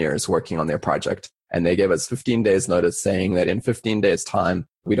 engineers working on their project. And they gave us 15 days notice saying that in 15 days time,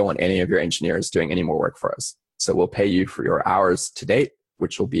 we don't want any of your engineers doing any more work for us. So we'll pay you for your hours to date,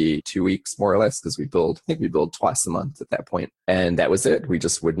 which will be 2 weeks more or less, because I think we build twice a month at that point. And that was it. We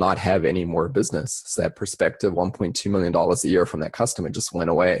just would not have any more business. So that perspective, $1.2 million a year from that customer just went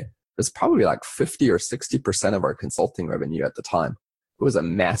away. It's probably like 50 or 60% of our consulting revenue at the time. It was a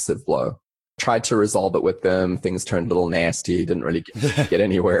massive blow. Tried to resolve it with them. Things turned a little nasty. Didn't really get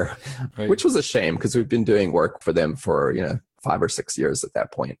anywhere, right. Which was a shame because we've been doing work for them for, 5 or 6 years at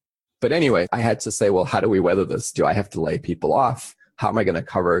that point. But anyway, I had to say, well, how do we weather this? Do I have to lay people off? How am I going to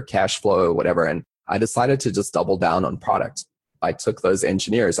cover cash flow, whatever? And I decided to just double down on product. I took those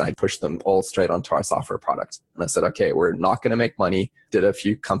engineers and I pushed them all straight onto our software product. And I said, okay, we're not going to make money. Did a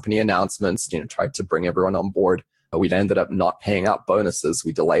few company announcements, tried to bring everyone on board. We ended up not paying out bonuses.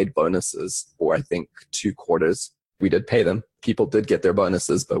 We delayed bonuses for, I think, 2 quarters. We did pay them. People did get their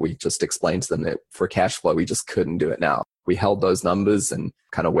bonuses, but we just explained to them that for cash flow, we just couldn't do it now. We held those numbers and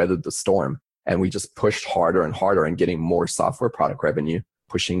kind of weathered the storm. And we just pushed harder and harder in getting more software product revenue,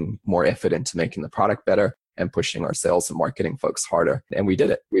 pushing more effort into making the product better and pushing our sales and marketing folks harder. And we did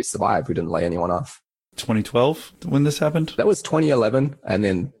it. We survived. We didn't lay anyone off. 2012 when this happened? That was 2011 and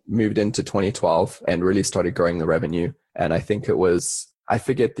then moved into 2012 and really started growing the revenue. And I think it was, I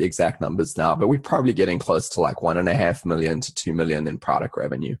forget the exact numbers now, but we're probably getting close to like 1.5 million to 2 million in product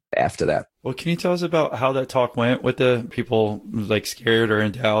revenue after that. Well, can you tell us about how that talk went with the people, like scared or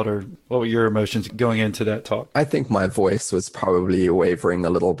in doubt, or what were your emotions going into that talk? I think my voice was probably wavering a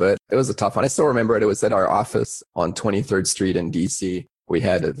little bit. It was a tough one. I still remember it. It was at our office on 23rd Street in DC. We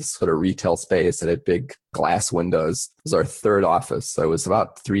had this sort of retail space that had big glass windows. It was our 3rd office. So it was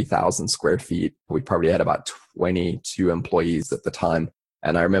about 3,000 square feet. We probably had about 22 employees at the time.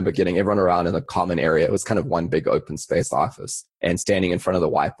 And I remember getting everyone around in the common area. It was kind of one big open space office and standing in front of the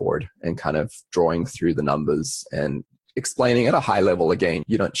whiteboard and kind of drawing through the numbers and explaining at a high level. Again,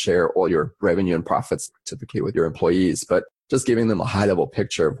 you don't share all your revenue and profits typically with your employees, but just giving them a high level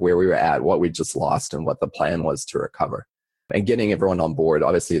picture of where we were at, what we just lost and what the plan was to recover. And getting everyone on board.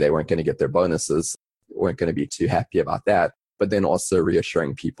 Obviously, they weren't going to get their bonuses, weren't going to be too happy about that. But then also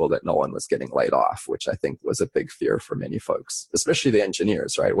reassuring people that no one was getting laid off, which I think was a big fear for many folks, especially the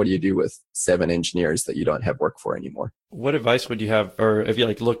engineers, right? What do you do with 7 engineers that you don't have work for anymore? What advice would you have, or if you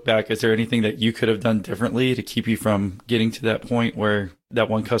look back, is there anything that you could have done differently to keep you from getting to that point where that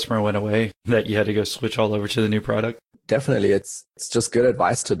one customer went away, that you had to go switch all over to the new product? Definitely. It's just good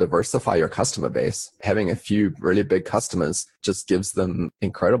advice to diversify your customer base. Having a few really big customers just gives them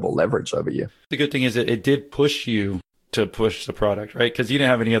incredible leverage over you. The good thing is that it did push you to push the product, right? Because you didn't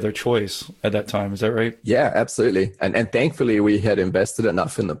have any other choice at that time. Is that right? Yeah, absolutely. And thankfully, we had invested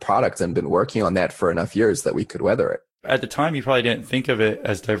enough in the product and been working on that for enough years that we could weather it. At the time, you probably didn't think of it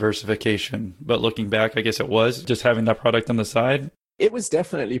as diversification. But looking back, I guess it was just having that product on the side. It was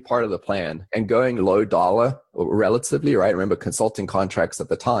definitely part of the plan and going low dollar relatively, right? Remember, consulting contracts at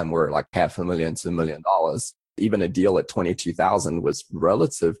the time were like $500,000 to $1 million. Even a deal at 22,000 was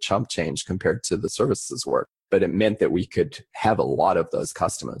relative chump change compared to the services work. But it meant that we could have a lot of those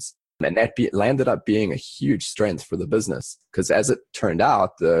customers. And that landed up being a huge strength for the business because as it turned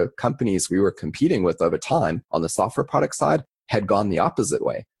out, the companies we were competing with over time on the software product side had gone the opposite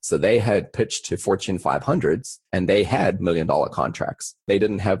way. So they had pitched to Fortune 500s and they had $1 million contracts. They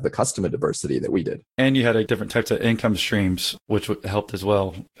didn't have the customer diversity that we did. And you had different types of income streams, which helped as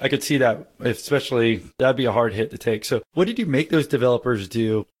well. I could see that, especially that'd be a hard hit to take. So what did you make those developers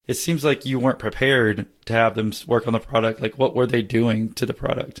do? It seems like you weren't prepared to have them work on the product. Like what were they doing to the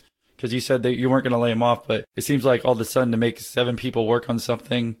product? Because you said that you weren't going to lay them off, but it seems like all of a sudden to make 7 people work on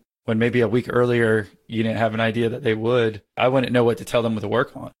something when maybe a week earlier you didn't have an idea that they would, I wouldn't know what to tell them to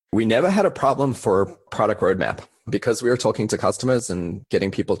work on. We never had a problem for product roadmap because we were talking to customers and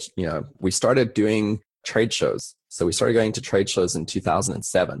getting people, we started doing trade shows. So we started going to trade shows in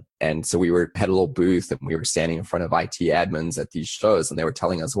 2007. And so had a little booth and we were standing in front of IT admins at these shows and they were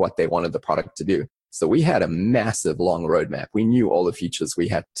telling us what they wanted the product to do. So we had a massive long roadmap. We knew all the features we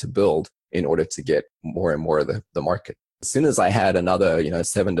had to build in order to get more and more of the market. As soon as I had another,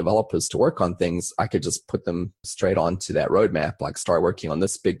 7 developers to work on things, I could just put them straight onto that roadmap, like start working on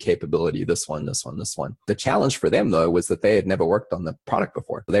this big capability, this one, this one, this one. The challenge for them, though, was that they had never worked on the product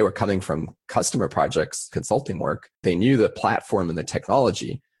before. They were coming from customer projects, consulting work. They knew the platform and the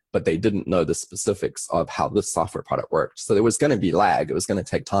technology, but they didn't know the specifics of how this software product worked. So there was going to be lag. It was going to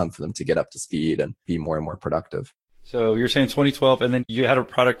take time for them to get up to speed and be more and more productive. So you're saying 2012, and then you had a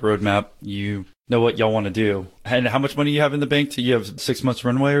product roadmap. You know what y'all want to do. And how much money you have in the bank? Do you have 6 months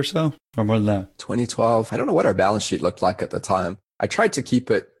runway or so? Or more than that? 2012. I don't know what our balance sheet looked like at the time. I tried to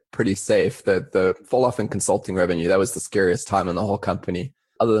keep it pretty safe. The fall off in consulting revenue, that was the scariest time in the whole company.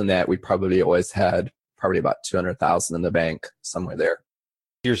 Other than that, we probably always had about 200,000 in the bank, somewhere there.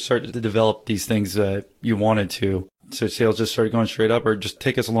 You're starting to develop these things that you wanted to. So sales just started going straight up, or just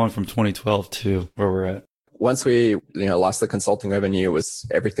take us along from 2012 to where we're at. Once we lost the consulting revenue, it was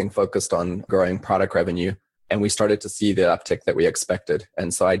everything focused on growing product revenue. And we started to see the uptick that we expected.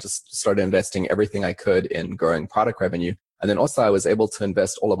 And so I just started investing everything I could in growing product revenue. And then also I was able to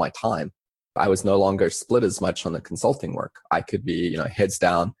invest all of my time. I was no longer split as much on the consulting work. I could be, heads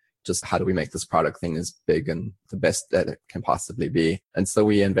down, just how do we make this product thing as big and the best that it can possibly be. And so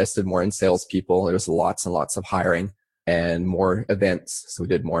we invested more in salespeople. There was lots and lots of hiring and more events. So we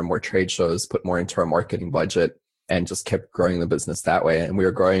did more and more trade shows, put more into our marketing budget, and just kept growing the business that way. And we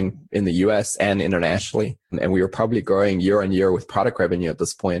were growing in the US and internationally. And we were probably growing year on year with product revenue at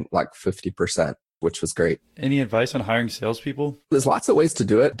this point, like 50%, which was great. Any advice on hiring salespeople? There's lots of ways to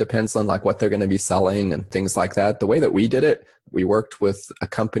do it. Depends on like what they're going to be selling and things like that. The way that we did it, we worked with a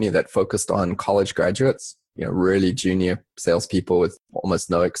company that focused on college graduates, really junior salespeople with almost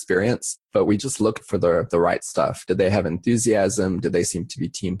no experience. But we just looked for the right stuff. Did they have enthusiasm? Did they seem to be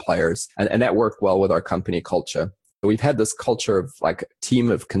team players? And that worked well with our company culture. We've had this culture of like a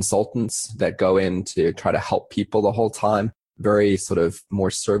team of consultants that go in to try to help people the whole time. Very sort of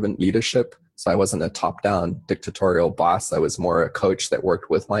more servant leadership. So I wasn't a top-down dictatorial boss. I was more a coach that worked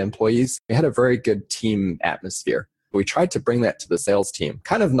with my employees. We had a very good team atmosphere. We tried to bring that to the sales team.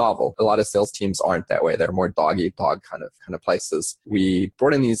 Kind of novel. A lot of sales teams aren't that way. They're more dog-eat-dog kind of places. We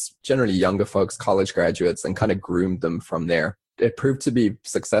brought in these generally younger folks, college graduates, and kind of groomed them from there. It proved to be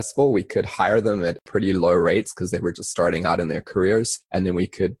successful. We could hire them at pretty low rates because they were just starting out in their careers. And then we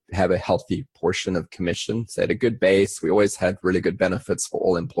could have a healthy portion of commission. So they had a good base. We always had really good benefits for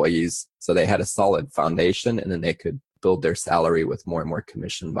all employees. So they had a solid foundation, and then they could build their salary with more and more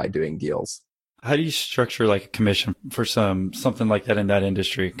commission by doing deals. How do you structure like a commission for something like that in that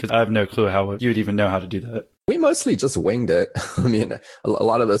industry? Because I have no clue how you would even know how to do that. We mostly just winged it. I mean, a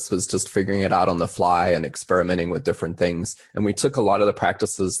lot of this was just figuring it out on the fly and experimenting with different things. And we took a lot of the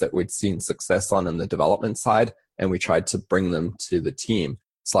practices that we'd seen success on the development side, and we tried to bring them to the team.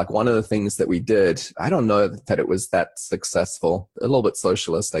 It's like one of the things that we did, I don't know that it was that successful, a little bit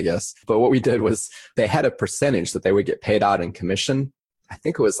socialist, I guess. But what we did was they had a percentage that they would get paid out in commission. I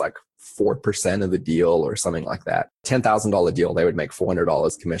think it was like 4% of the deal or something like that. $10,000 deal, they would make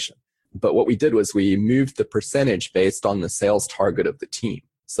 $400 commission. But what we did was we moved the percentage based on the sales target of the team.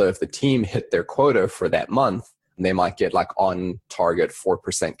 So if the team hit their quota for that month, they might get like on target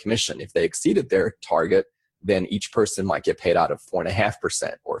 4% commission. If they exceeded their target, then each person might get paid out of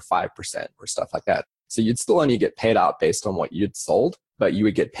 4.5% or 5% or stuff like that. So you'd still only get paid out based on what you'd sold, but you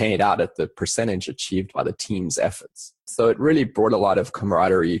would get paid out at the percentage achieved by the team's efforts. So it really brought a lot of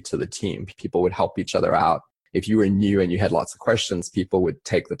camaraderie to the team. People would help each other out. If you were new and you had lots of questions, people would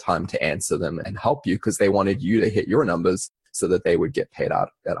take the time to answer them and help you because they wanted you to hit your numbers so that they would get paid out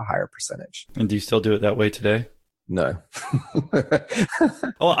at a higher percentage. And do you still do it that way today? No.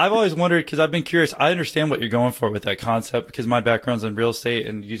 Well, I've always wondered, because I've been curious. I understand what you're going for with that concept because my background's in real estate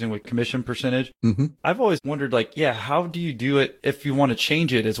and using with commission percentage. Mm-hmm. I've always wondered, like, how do you do it if you want to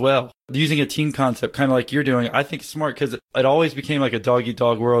change it as well? Using a team concept, kind of like you're doing, I think it's smart because it always became like a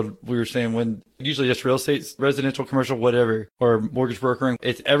dog-eat-dog world. We were saying when usually just real estate, residential, commercial, whatever, or mortgage brokering,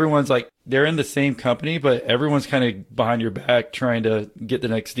 it's everyone's like, they're in the same company, but everyone's kind of behind your back trying to get the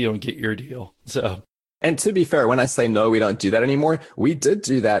next deal and get your deal. So. And to be fair, when I say no, we don't do that anymore. We did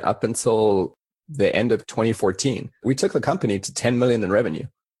do that up until the end of 2014. We took the company to 10 million in revenue.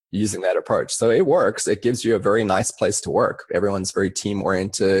 using that approach. So it works. It gives you a very nice place to work. Everyone's very team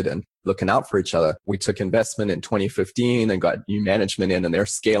oriented and looking out for each other. We took investment in 2015 and got new management in, and they're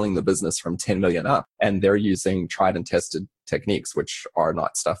scaling the business from 10 million up. And they're using tried and tested techniques, which are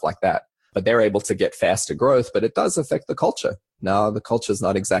not stuff like that. But they're able to get faster growth, but it does affect the culture. Now, the culture is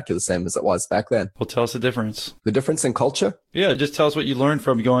not exactly the same as it was back then. Well, tell us the difference. The difference in culture? Yeah, just tell us what you learned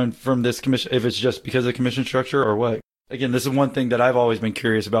from going from this commission, if it's just because of commission structure or what. Again, this is one thing that I've always been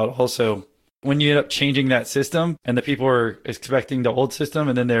curious about also. When you end up changing that system and the people are expecting the old system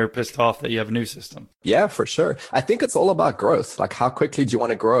and then they're pissed off that you have a new system. Yeah, for sure. I think it's all about growth. Like how quickly do you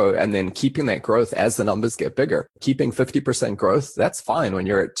want to grow and then keeping that growth as the numbers get bigger. Keeping 50% growth, that's fine when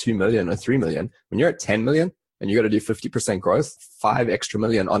you're at 2 million or 3 million. When you're at 10 million and you got to do 50% growth, 5 extra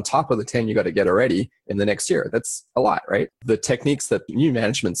million on top of the 10 you got to get already in the next year. That's a lot, right? The techniques that new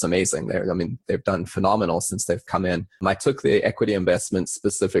management's amazing. They've done phenomenal since they've come in. I took the equity investment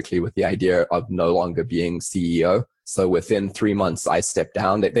specifically with the idea of no longer being CEO. So within 3 months, I stepped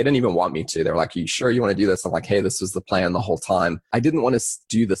down. They didn't even want me to. They're like, are you sure you want to do this? I'm like, hey, this was the plan the whole time. I didn't want to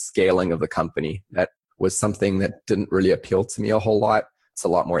do the scaling of the company. That was something that didn't really appeal to me a whole lot. It's a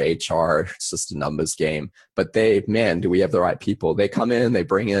lot more HR. It's just a numbers game. But do we have the right people? They come in,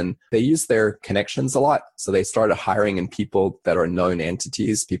 they use their connections a lot. So they started hiring in people that are known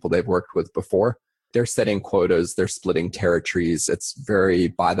entities, people they've worked with before. They're setting quotas. They're splitting territories. It's very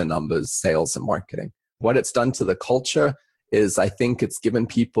by the numbers sales and marketing. What it's done to the culture is I think it's given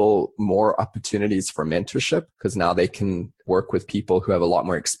people more opportunities for mentorship because now they can work with people who have a lot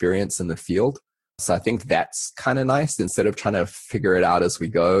more experience in the field. So I think that's kind of nice instead of trying to figure it out as we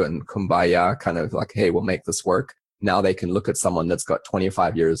go and kumbaya, kind of like, hey, we'll make this work. Now they can look at someone that's got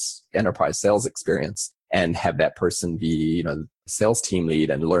 25 years enterprise sales experience and have that person be, sales team lead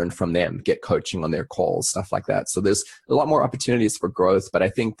and learn from them, get coaching on their calls, stuff like that. So there's a lot more opportunities for growth, but I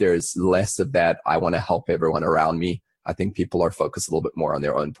think there's less of that. I want to help everyone around me. I think people are focused a little bit more on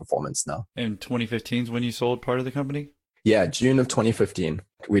their own performance now. And 2015 is when you sold part of the company? Yeah, June of 2015.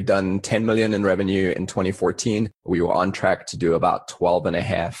 We'd done 10 million in revenue in 2014. We were on track to do about 12 and a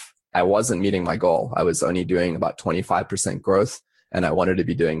half. I wasn't meeting my goal. I was only doing about 25% growth and I wanted to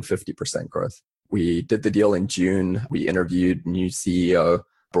be doing 50% growth. We did the deal in June. We interviewed new CEO,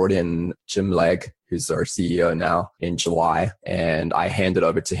 brought in Jim Legg, who's our CEO now, in July. And I handed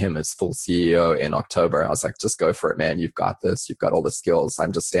over to him as full CEO in October. I was like, just go for it, man. You've got this. You've got all the skills.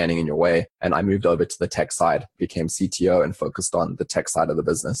 I'm just standing in your way. And I moved over to the tech side, became CTO and focused on the tech side of the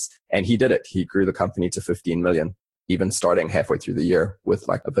business. And he did it. He grew the company to 15 million, even starting halfway through the year with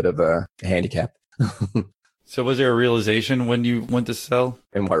like a bit of a handicap. So was there a realization when you went to sell?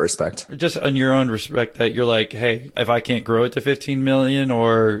 In what respect? Just on your own respect that you're like, hey, if I can't grow it to 15 million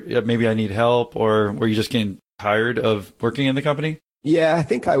or maybe I need help, or were you just getting tired of working in the company? Yeah, I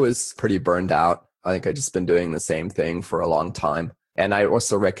think I was pretty burned out. I think I'd just been doing the same thing for a long time. And I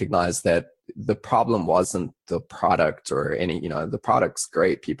also recognized that the problem wasn't the product or the product's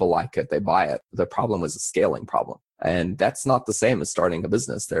great. People like it. They buy it. The problem was a scaling problem. And that's not the same as starting a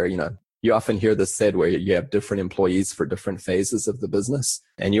business. You often hear this said where you have different employees for different phases of the business.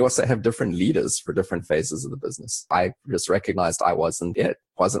 And you also have different leaders for different phases of the business. I just recognized I wasn't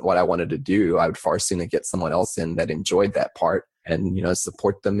what I wanted to do. I would far sooner get someone else in that enjoyed that part and,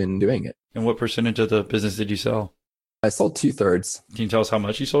 support them in doing it. And what percentage of the business did you sell? I sold 2/3. Can you tell us how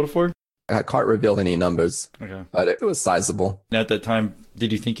much you sold it for? I can't reveal any numbers, okay, but it was sizable. And at that time,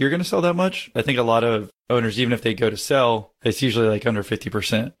 did you think you were going to sell that much? I think a lot of owners, even if they go to sell, it's usually like under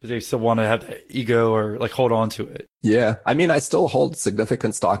 50%. They still want to have that ego or like hold on to it. Yeah. I still hold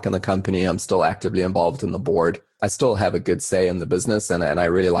significant stock in the company. I'm still actively involved in the board. I still have a good say in the business and I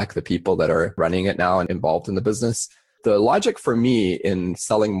really like the people that are running it now and involved in the business. The logic for me in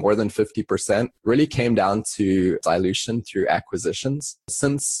selling more than 50% really came down to dilution through acquisitions.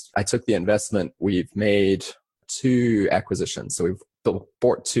 Since I took the investment, we've made 2 acquisitions. So we've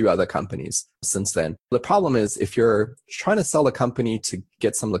bought 2 other companies since then. The problem is if you're trying to sell a company to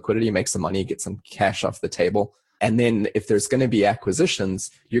get some liquidity, make some money, get some cash off the table, and then if there's going to be acquisitions,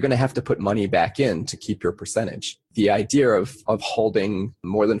 you're going to have to put money back in to keep your percentage. The idea of holding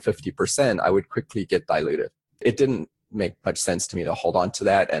more than 50%, I would quickly get diluted. It didn't make much sense to me to hold on to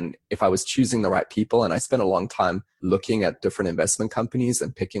that. And if I was choosing the right people, and I spent a long time looking at different investment companies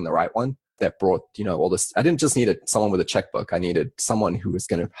and picking the right one that brought, all this, I didn't just need someone with a checkbook. I needed someone who was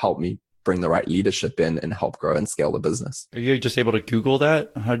going to help me bring the right leadership in and help grow and scale the business. Are you just able to Google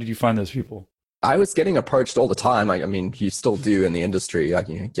that? How did you find those people? I was getting approached all the time. You still do in the industry.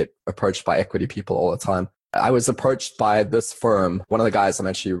 You get approached by equity people all the time. I was approached by this firm. One of the guys, I'm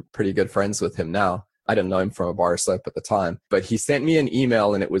actually pretty good friends with him now. I didn't know him from a bar soap at the time, but he sent me an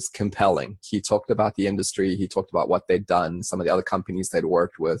email and it was compelling. He talked about the industry. He talked about what they'd done, some of the other companies they'd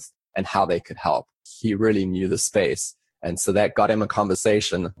worked with, and how they could help. He really knew the space. And so that got him a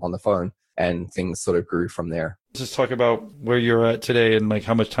conversation on the phone, and things sort of grew from there. Just talk about where you're at today and like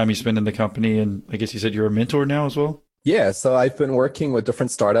how much time you spend in the company. And I guess you said you're a mentor now as well? Yeah, so I've been working with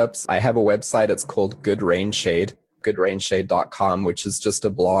different startups. I have a website. It's called Good Rain Shade, goodrainshade.com, which is just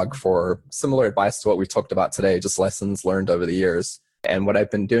a blog for similar advice to what we talked about today, just lessons learned over the years. And what I've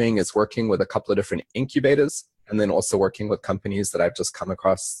been doing is working with a couple of different incubators, and then also working with companies that I've just come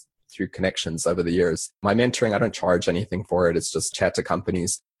across through connections over the years. My mentoring, I don't charge anything for it. It's just chat to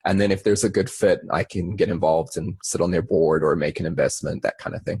companies. And then if there's a good fit, I can get involved and sit on their board or make an investment, that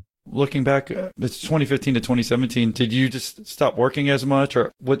kind of thing. Looking back, it's 2015 to 2017. Did you just stop working as much,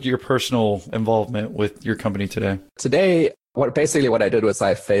 or what's your personal involvement with your company today? Today, what I did was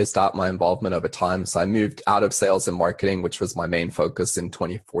I phased out my involvement over time. So I moved out of sales and marketing, which was my main focus in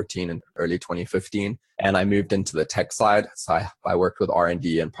 2014 and early 2015. And I moved into the tech side. So I worked with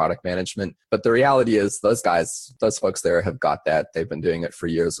R&D and product management. But the reality is those folks there have got that. They've been doing it for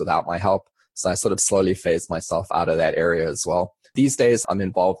years without my help. So I sort of slowly phased myself out of that area as well. These days, I'm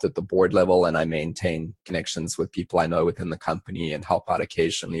involved at the board level and I maintain connections with people I know within the company and help out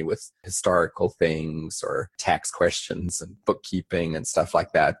occasionally with historical things or tax questions and bookkeeping and stuff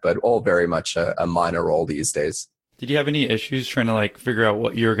like that, but all very much a minor role these days. Did you have any issues trying to like figure out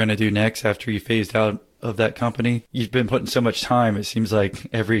what you were going to do next after you phased out of that company? You've been putting so much time, it seems like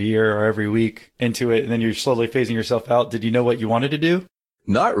every year or every week into it, and then you're slowly phasing yourself out. Did you know what you wanted to do?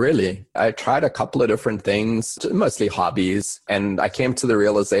 Not really. I tried a couple of different things, mostly hobbies. And I came to the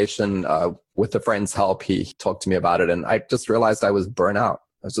realization with a friend's help, he talked to me about it. And I just realized I was burnt out.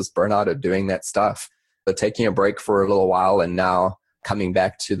 I was just burnt out of doing that stuff. But taking a break for a little while and now coming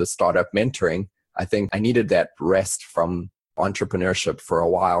back to the startup mentoring, I think I needed that rest from entrepreneurship for a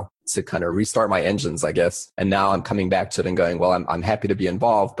while to kind of restart my engines, I guess. And now I'm coming back to it and going, well, I'm happy to be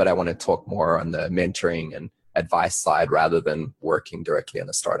involved, but I want to talk more on the mentoring and advice side rather than working directly in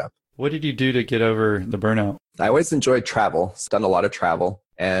a startup. What did you do to get over the burnout? I always enjoyed travel. I've done a lot of travel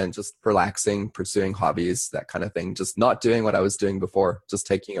and just relaxing, pursuing hobbies, that kind of thing. Just not doing what I was doing before, just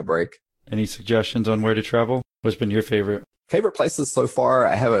taking a break. Any suggestions on where to travel? What's been your favorite? Favorite places so far,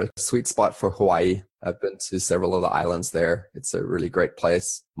 I have a sweet spot for Hawaii. I've been to several of the islands there. It's a really great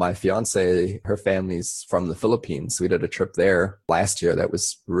place. My fiance, her family's from the Philippines. We did a trip there last year that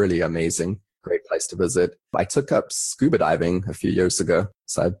was really amazing. Great place to visit. I took up scuba diving a few years ago.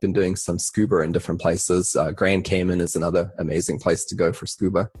 So I've been doing some scuba in different places. Grand Cayman is another amazing place to go for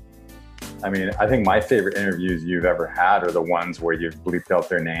scuba. I mean, I think my favorite interviews you've ever had are the ones where you've bleeped out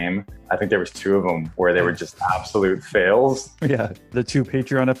their name. I think there was 2 of them where they were just absolute fails. Yeah, the 2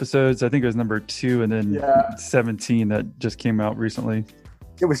 Patreon episodes. I think it was number 2 and then 17 that just came out recently.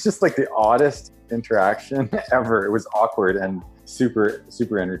 It was just like the oddest interaction ever. It was awkward and super,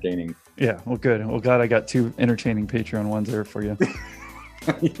 super entertaining. Yeah, well, good. Well, glad I got 2 entertaining Patreon ones there for you.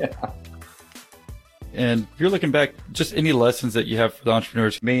 Yeah. And if you're looking back, just any lessons that you have for the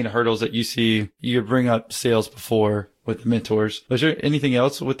entrepreneurs, main hurdles that you see, you bring up sales before with mentors. Was there anything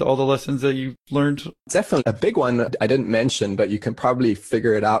else with all the lessons that you learned? Definitely. A big one I didn't mention, but you can probably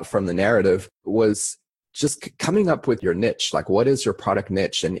figure it out from the narrative, was just coming up with your niche. Like, what is your product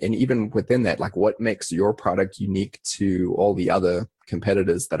niche? And even within that, like, what makes your product unique to all the other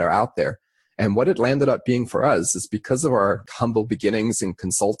competitors that are out there? And what it landed up being for us is because of our humble beginnings in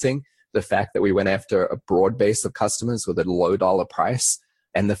consulting, the fact that we went after a broad base of customers with a low dollar price,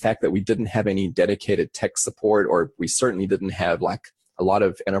 and the fact that we didn't have any dedicated tech support, or we certainly didn't have like a lot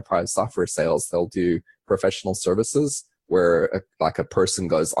of enterprise software sales. They'll do professional services where a person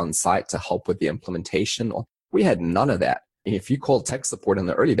goes on site to help with the implementation. We had none of that. If you called tech support in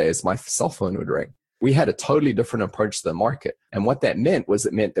the early days, my cell phone would ring. We had a totally different approach to the market. And what that meant was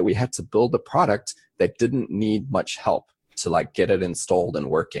it meant that we had to build a product that didn't need much help to like get it installed and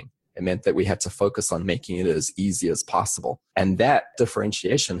working. It meant that we had to focus on making it as easy as possible. And that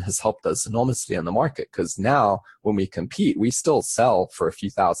differentiation has helped us enormously in the market, because now when we compete, we still sell for a few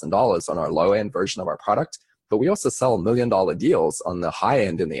 $1,000s on our low end version of our product, but we also sell $1 million deals on the high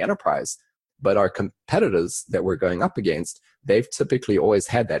end in the enterprise. But our competitors that we're going up against, they've typically always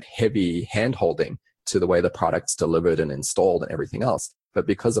had that heavy hand holding to the way the product's delivered and installed and everything else. But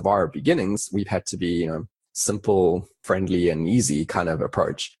because of our beginnings, we've had to be, simple, friendly, and easy kind of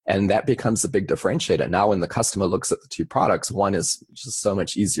approach. And that becomes a big differentiator. Now, when the customer looks at the 2 products, one is just so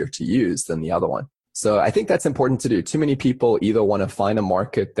much easier to use than the other one. So I think that's important to do. Too many people either want to find a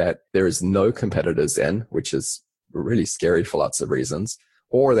market that there is no competitors in, which is really scary for lots of reasons,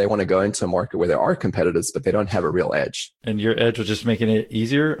 or they want to go into a market where there are competitors, but they don't have a real edge. And your edge was just making it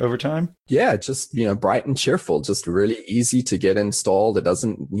easier over time? Yeah, just, bright and cheerful, just really easy to get installed. It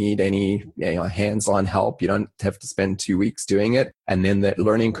doesn't need any hands-on help. You don't have to spend 2 weeks doing it. And then the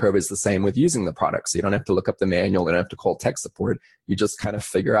learning curve is the same with using the product. So you don't have to look up the manual. You don't have to call tech support. You just kind of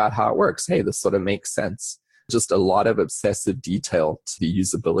figure out how it works. Hey, this sort of makes sense. Just a lot of obsessive detail to the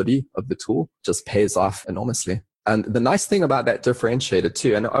usability of the tool just pays off enormously. And the nice thing about that differentiator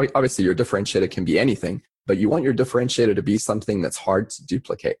too, and obviously your differentiator can be anything, but you want your differentiator to be something that's hard to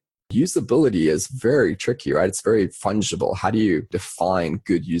duplicate. Usability is very tricky, right? It's very fungible. How do you define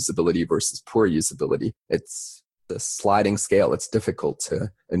good usability versus poor usability? It's the sliding scale. It's difficult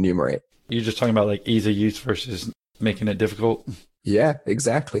to enumerate. You're just talking about like ease of use versus making it difficult? Yeah,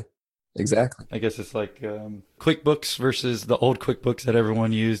 exactly. Exactly. I guess it's like QuickBooks versus the old QuickBooks that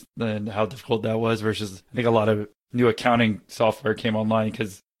everyone used and how difficult that was versus I think a lot of new accounting software came online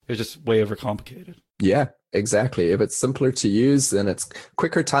because it was just way overcomplicated. Yeah, exactly. If it's simpler to use, then it's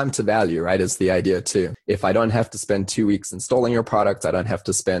quicker time to value, right? Is the idea too. If I don't have to spend 2 weeks installing your product, I don't have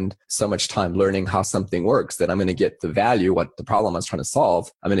to spend so much time learning how something works, then I'm going to get the value, what the problem I was trying to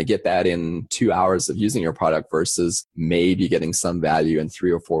solve. I'm going to get that in 2 hours of using your product versus maybe getting some value in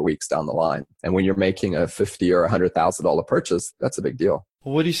 3 or 4 weeks down the line. And when you're making a $50,000 or $100,000 purchase, that's a big deal.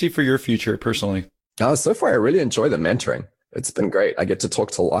 Well, what do you see for your future personally? So far, I really enjoy the mentoring. It's been great. I get to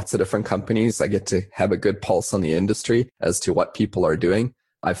talk to lots of different companies. I get to have a good pulse on the industry as to what people are doing.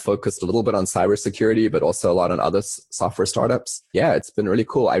 I've focused a little bit on cybersecurity, but also a lot on other software startups. Yeah, it's been really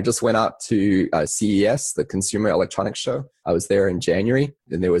cool. I just went out to CES, the Consumer Electronics Show. I was there in January,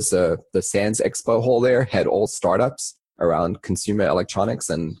 and there was the Sands Expo hall there, had all startups around consumer electronics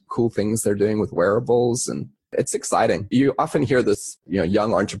and cool things they're doing with wearables, and it's exciting. You often hear this,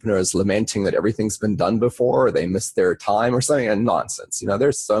 young entrepreneurs lamenting that everything's been done before, or they missed their time or something, and nonsense.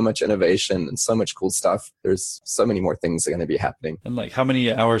 There's so much innovation and so much cool stuff. There's so many more things that are going to be happening. And like how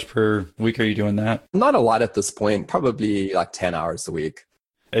many hours per week are you doing that? Not a lot at this point, probably like 10 hours a week.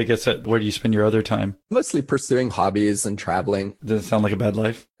 I guess where do you spend your other time? Mostly pursuing hobbies and traveling. Does it sound like a bad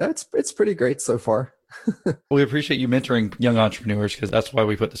life? It's pretty great so far. We appreciate you mentoring young entrepreneurs because that's why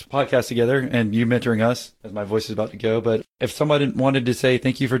we put this podcast together and you mentoring us as my voice is about to go. But if somebody wanted to say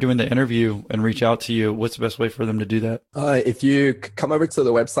thank you for doing the interview and reach out to you, what's the best way for them to do that? If you come over to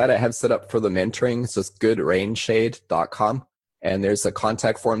the website I have set up for the mentoring, it's just goodrainshade.com. And there's a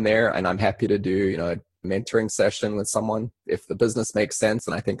contact form there. And I'm happy to do, a mentoring session with someone. If the business makes sense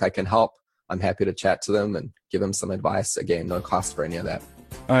and I think I can help, I'm happy to chat to them and give them some advice. Again, no cost for any of that.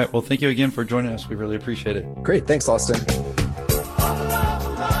 All right. Well, thank you again for joining us. We really appreciate it. Great. Thanks, Austin.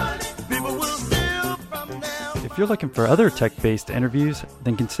 If you're looking for other tech-based interviews,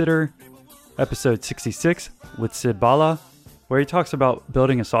 then consider episode 66 with Sid Bala, where he talks about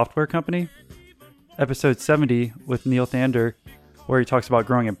building a software company. Episode 70 with Neil Thander, where he talks about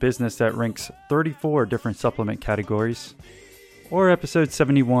growing a business that ranks 34 different supplement categories. Or episode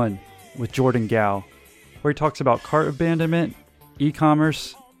 71 with Jordan Gao, where he talks about cart abandonment,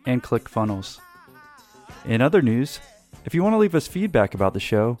 e-commerce, and ClickFunnels. In other news, if you want to leave us feedback about the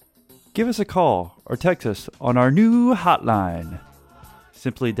show, give us a call or text us on our new hotline.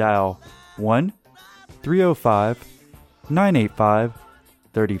 Simply dial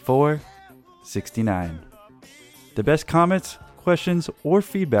 1-305-985-3469. The best comments, questions, or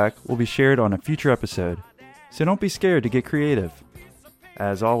feedback will be shared on a future episode, so don't be scared to get creative.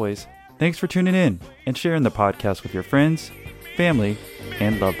 As always, thanks for tuning in and sharing the podcast with your friends, family,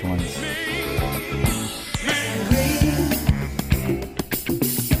 and loved ones.